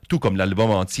moi, tout comme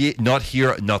l'album entier Not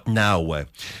Here, Not Now.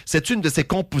 C'est une de ces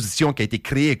compositions qui a été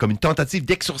créée comme une tentative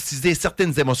d'exorciser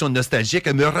certaines émotions nostalgiques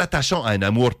me rattachant à un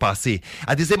amour passé,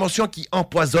 à des émotions qui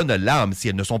empoisonnent l'âme si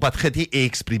elles ne sont pas traitées et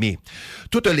exprimées.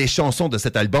 Toutes les chansons de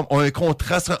cet album ont un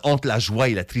contraste entre la joie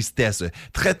et la tristesse,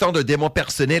 traitant de démons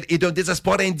personnels et d'un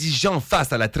désespoir indigent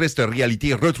face à la triste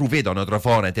réalité retrouvée dans notre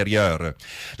fort intérieur.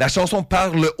 La chanson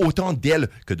parle autant d'elle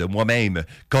que de moi-même,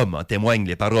 comme en témoignent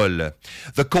les paroles.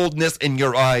 The coldness in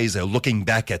your eyes looking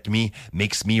back at me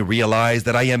makes me realize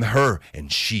that I am her and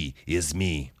she is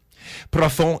me.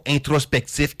 Profond,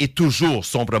 introspectif et toujours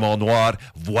sombrement noir,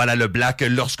 voilà le Black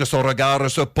lorsque son regard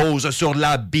se pose sur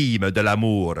l'abîme de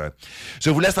l'amour. Je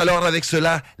vous laisse alors avec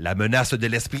cela, la menace de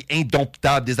l'esprit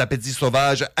indomptable des appétits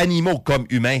sauvages, animaux comme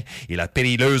humains, et la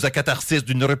périleuse catharsis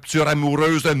d'une rupture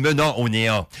amoureuse menant au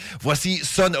néant. Voici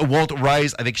Sun Won't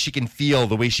Rise avec She Can Feel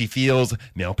the Way She Feels,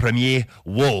 mais en premier,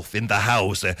 Wolf in the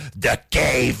House, The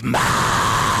Cave Mouse.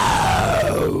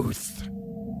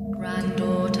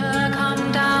 Granddaughter,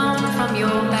 come down from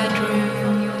your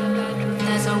bedroom.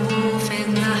 There's a wolf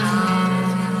in the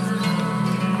house.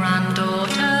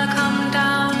 Granddaughter, come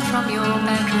down from your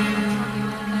bedroom.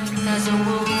 There's a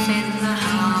wolf in the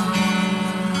house.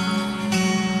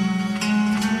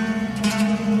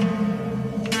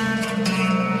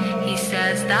 He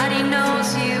says that he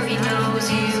knows you, he knows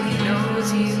you, he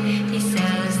knows you. He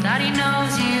says that he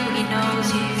knows you, he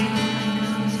knows you.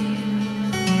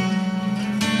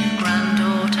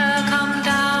 Granddaughter, come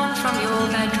down from your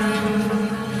bedroom.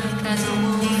 There's a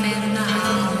wolf in the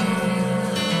house.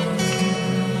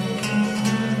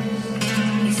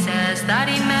 He says that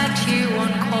he met you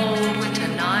one cold winter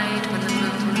night when the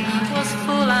moon was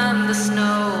full and the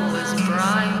snow was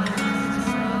bright.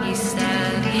 He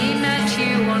said he met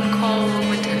you one cold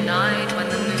winter night when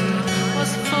the moon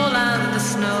was full and the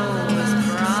snow was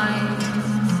bright.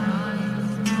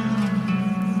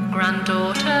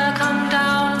 Granddaughter, come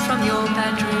down from your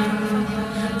bedroom.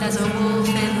 There's a wolf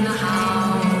in the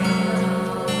house.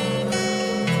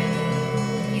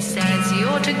 He says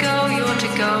you're to go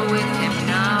with him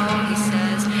now. He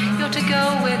says you're to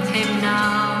go with him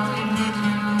now.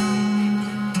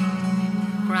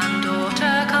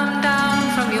 Granddaughter, come down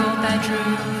from your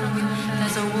bedroom.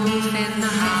 There's a wolf in the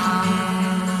house.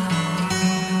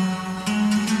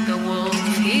 The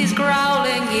wolf, he's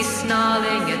growling, he's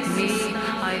snarling at me.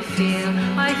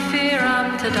 I fear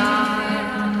I'm to die.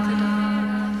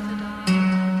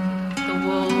 The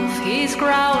wolf, he's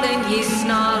growling, he's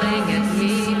snarling at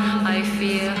me. I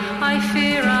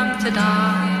fear I'm to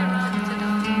die.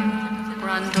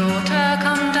 Granddaughter,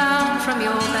 come down from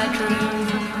your bedroom.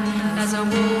 There's a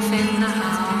wolf in the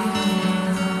house.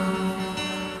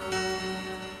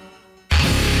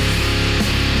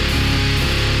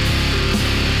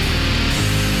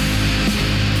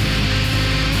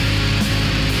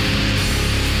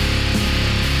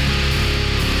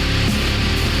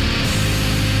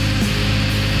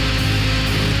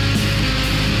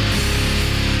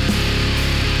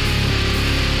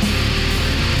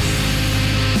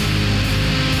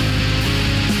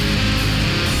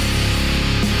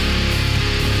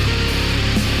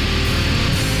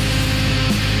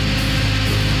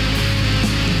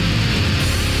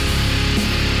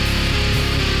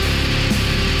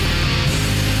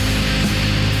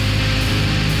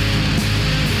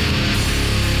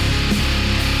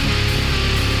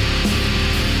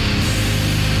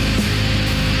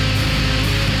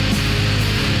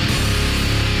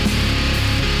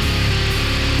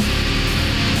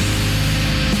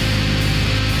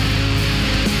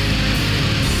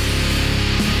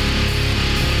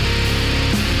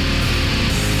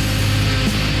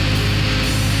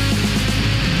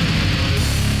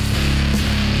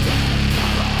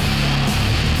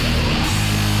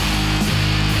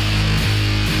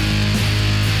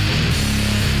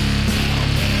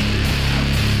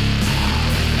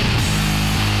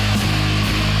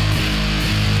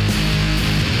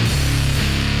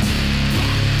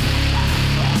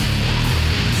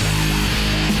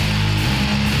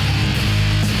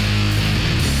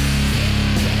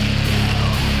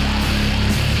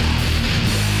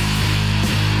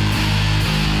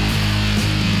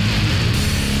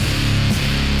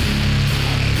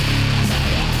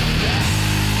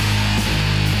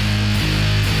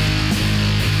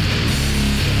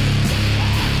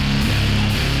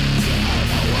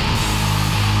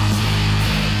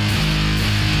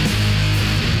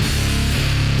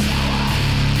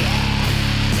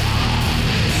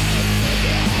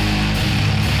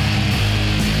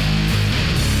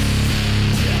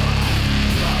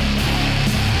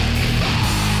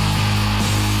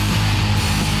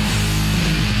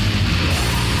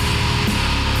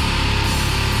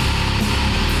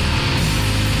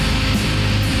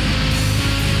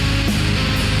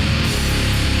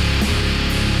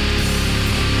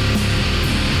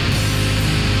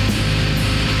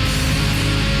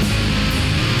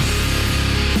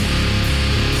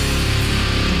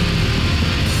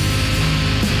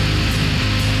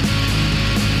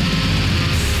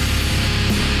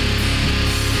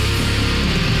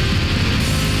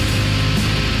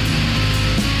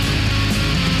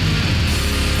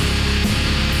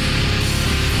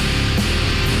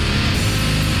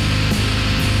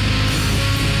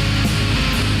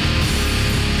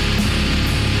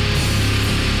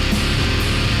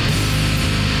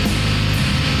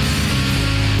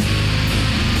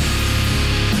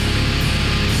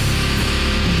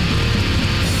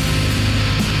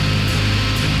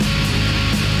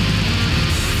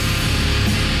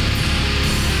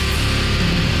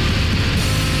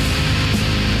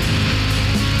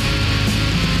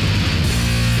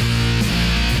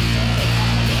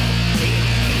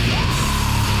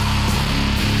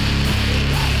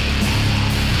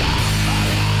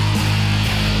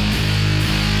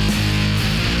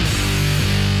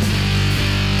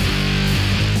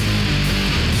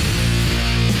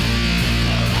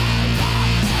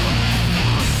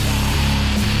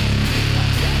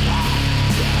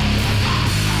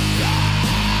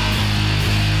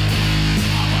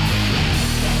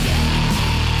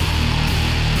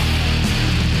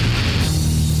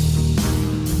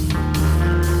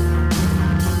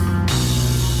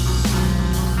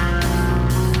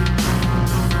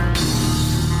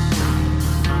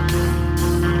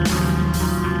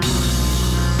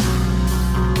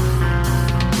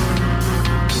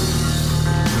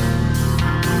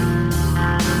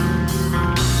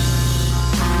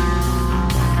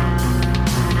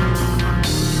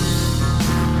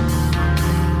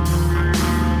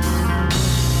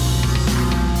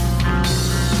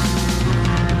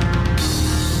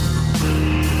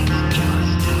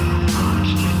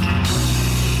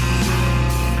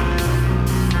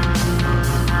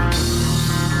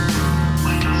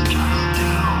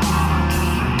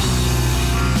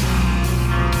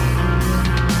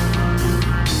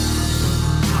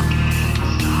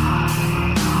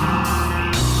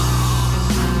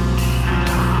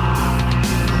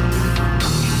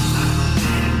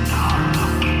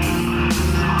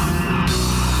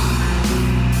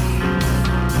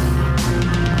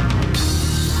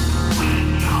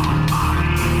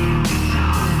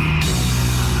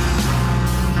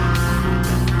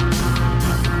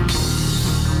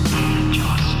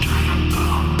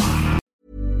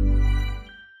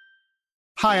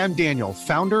 Hi, I'm Daniel,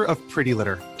 founder of Pretty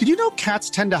Litter. Did you know cats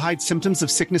tend to hide symptoms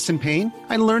of sickness and pain?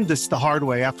 I learned this the hard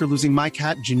way after losing my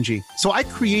cat, Gingy. So I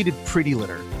created Pretty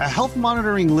Litter, a health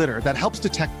monitoring litter that helps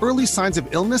detect early signs of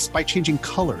illness by changing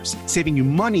colors, saving you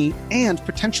money and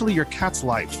potentially your cat's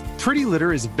life. Pretty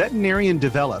Litter is veterinarian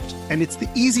developed, and it's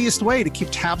the easiest way to keep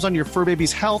tabs on your fur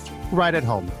baby's health right at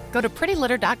home. Go to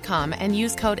prettylitter.com and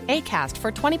use code ACAST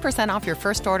for 20% off your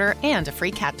first order and a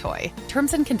free cat toy.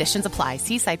 Terms and conditions apply.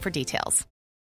 See site for details.